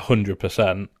record by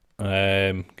 100%.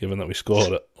 Given that we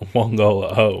scored 1 goal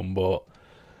at home, but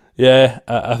yeah,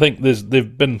 I think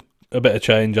they've been a bit of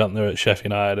change, aren't there, at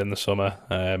Sheffield United in the summer?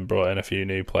 Brought in a few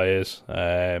new players.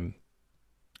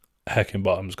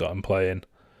 Heckingbottom's got him playing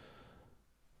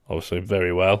obviously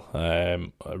very well.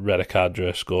 Reda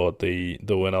Kadra scored the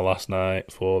winner last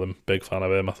night for them. Big fan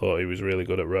of him. I thought he was really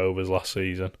good at Rovers last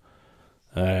season.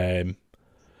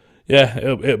 Yeah,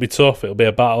 it'll be tough. It'll be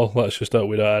a battle. Let's just hope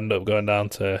we don't end up going down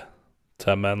to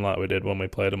 10 men like we did when we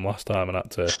played them last time and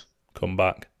had to come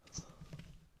back.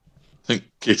 I think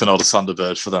keeping Alexander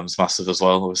Bird for them is massive as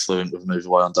well. Obviously, with move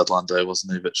away on deadline day,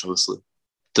 wasn't he? Which obviously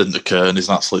didn't occur, and he's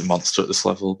an absolute monster at this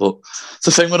level. But it's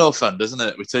a thing with no friend, isn't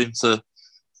it? We seem to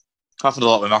happened a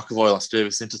lot with McAvoy last year.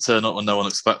 We seem to turn up when no one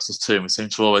expects us to, and we seem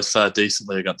to always fare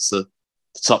decently against the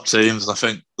top teams. And I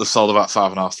think they've sold about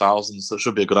 5,500, so it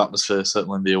should be a good atmosphere,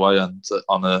 certainly in the away end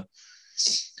on a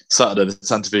Saturday, they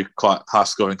tend to be quite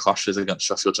high-scoring clashes against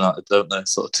Sheffield United, don't they?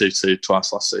 Sort of 2-2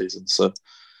 twice last season. So, it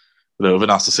would be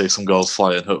nice to see some goals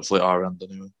flying, hopefully at our end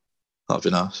anyway. That'd be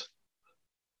nice.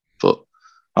 But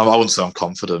I wouldn't say I'm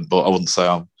confident, but I wouldn't say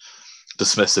I'm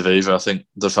dismissive either. I think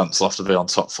the defence will have to be on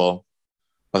top form.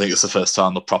 I think it's the first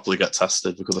time they'll properly get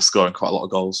tested because they're scoring quite a lot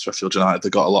of goals. Sheffield United,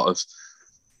 they've got a lot of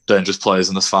dangerous players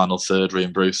in this final third.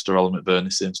 Ryan Brewster, Ollie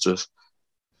McBurney seems to have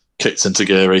kicked into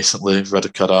gear recently. Reda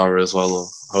Kadara as well, or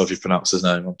however you pronounce his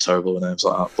name. I'm terrible with names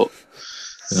like that, but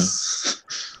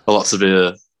a lot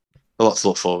to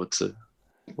look forward to.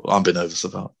 I'm being nervous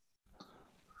about.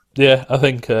 Yeah, I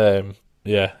think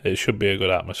it should be a good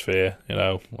atmosphere.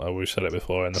 We've said it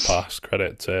before in the past.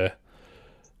 Credit to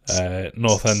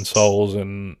North End Souls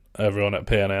and everyone at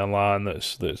PNA Online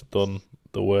that's done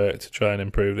the work to try and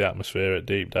improve the atmosphere at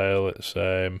Deepdale.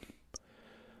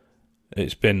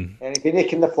 It's been... And if you're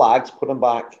nicking the flags, put them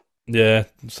back. Yeah,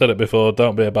 said it before,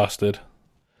 don't be a bastard.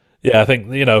 Yeah, I think,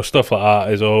 stuff like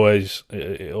that is always...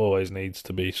 It always needs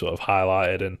to be sort of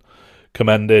highlighted and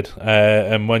commended.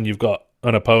 And when you've got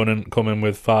an opponent coming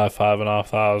with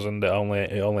 5,500,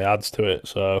 it only adds to it.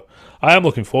 So I am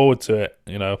looking forward to it,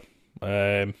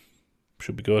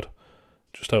 should be good.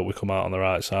 Just hope we come out on the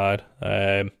right side.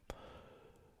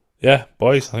 Yeah,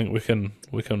 boys, I think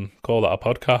we can call that a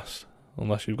podcast.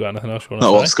 Unless you've got anything else you want to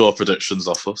say. What score predictions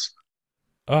off us?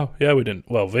 Oh yeah, we didn't.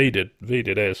 Well, V did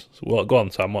his. Well, go on,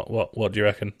 Sam. What do you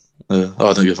reckon? I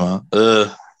didn't give mine.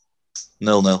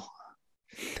 0-0.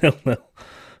 0-0.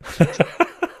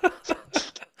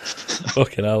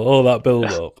 Fucking hell! All that build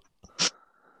up.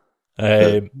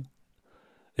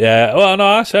 Yeah. Well, no,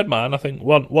 I said mine. I think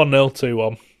 1-0,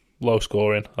 2-1, low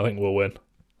scoring. I think we'll win.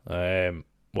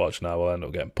 Watch now. We'll end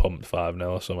up getting pumped 5-0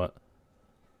 or something.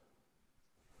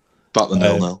 Back the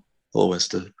 0-0. Always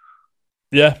do.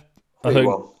 Yeah.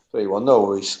 3-1. 3-1. No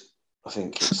worries. I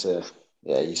think it's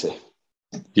easy.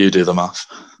 You do the math.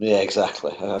 Yeah,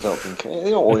 exactly. I don't think... They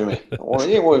don't worry me. They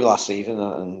didn't worry me last season,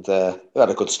 and they had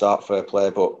a good start, fair play,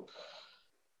 but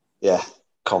yeah,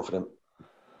 confident.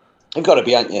 You've got to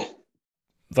be, haven't you?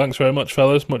 Thanks very much,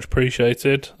 fellas. Much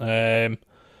appreciated.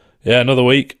 Another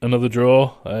week, another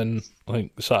draw, and I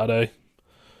think Saturday,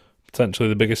 potentially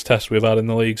the biggest test we've had in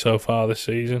the league so far this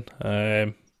season.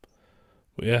 But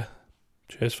yeah,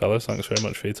 cheers, fellas. Thanks very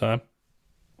much for your time.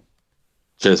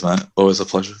 Cheers, mate. Always a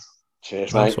pleasure.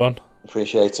 Cheers, nice mate. One.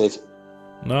 Appreciate it.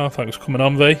 No, thanks for coming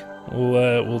on, V.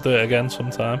 We'll do it again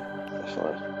sometime. That's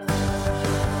fine.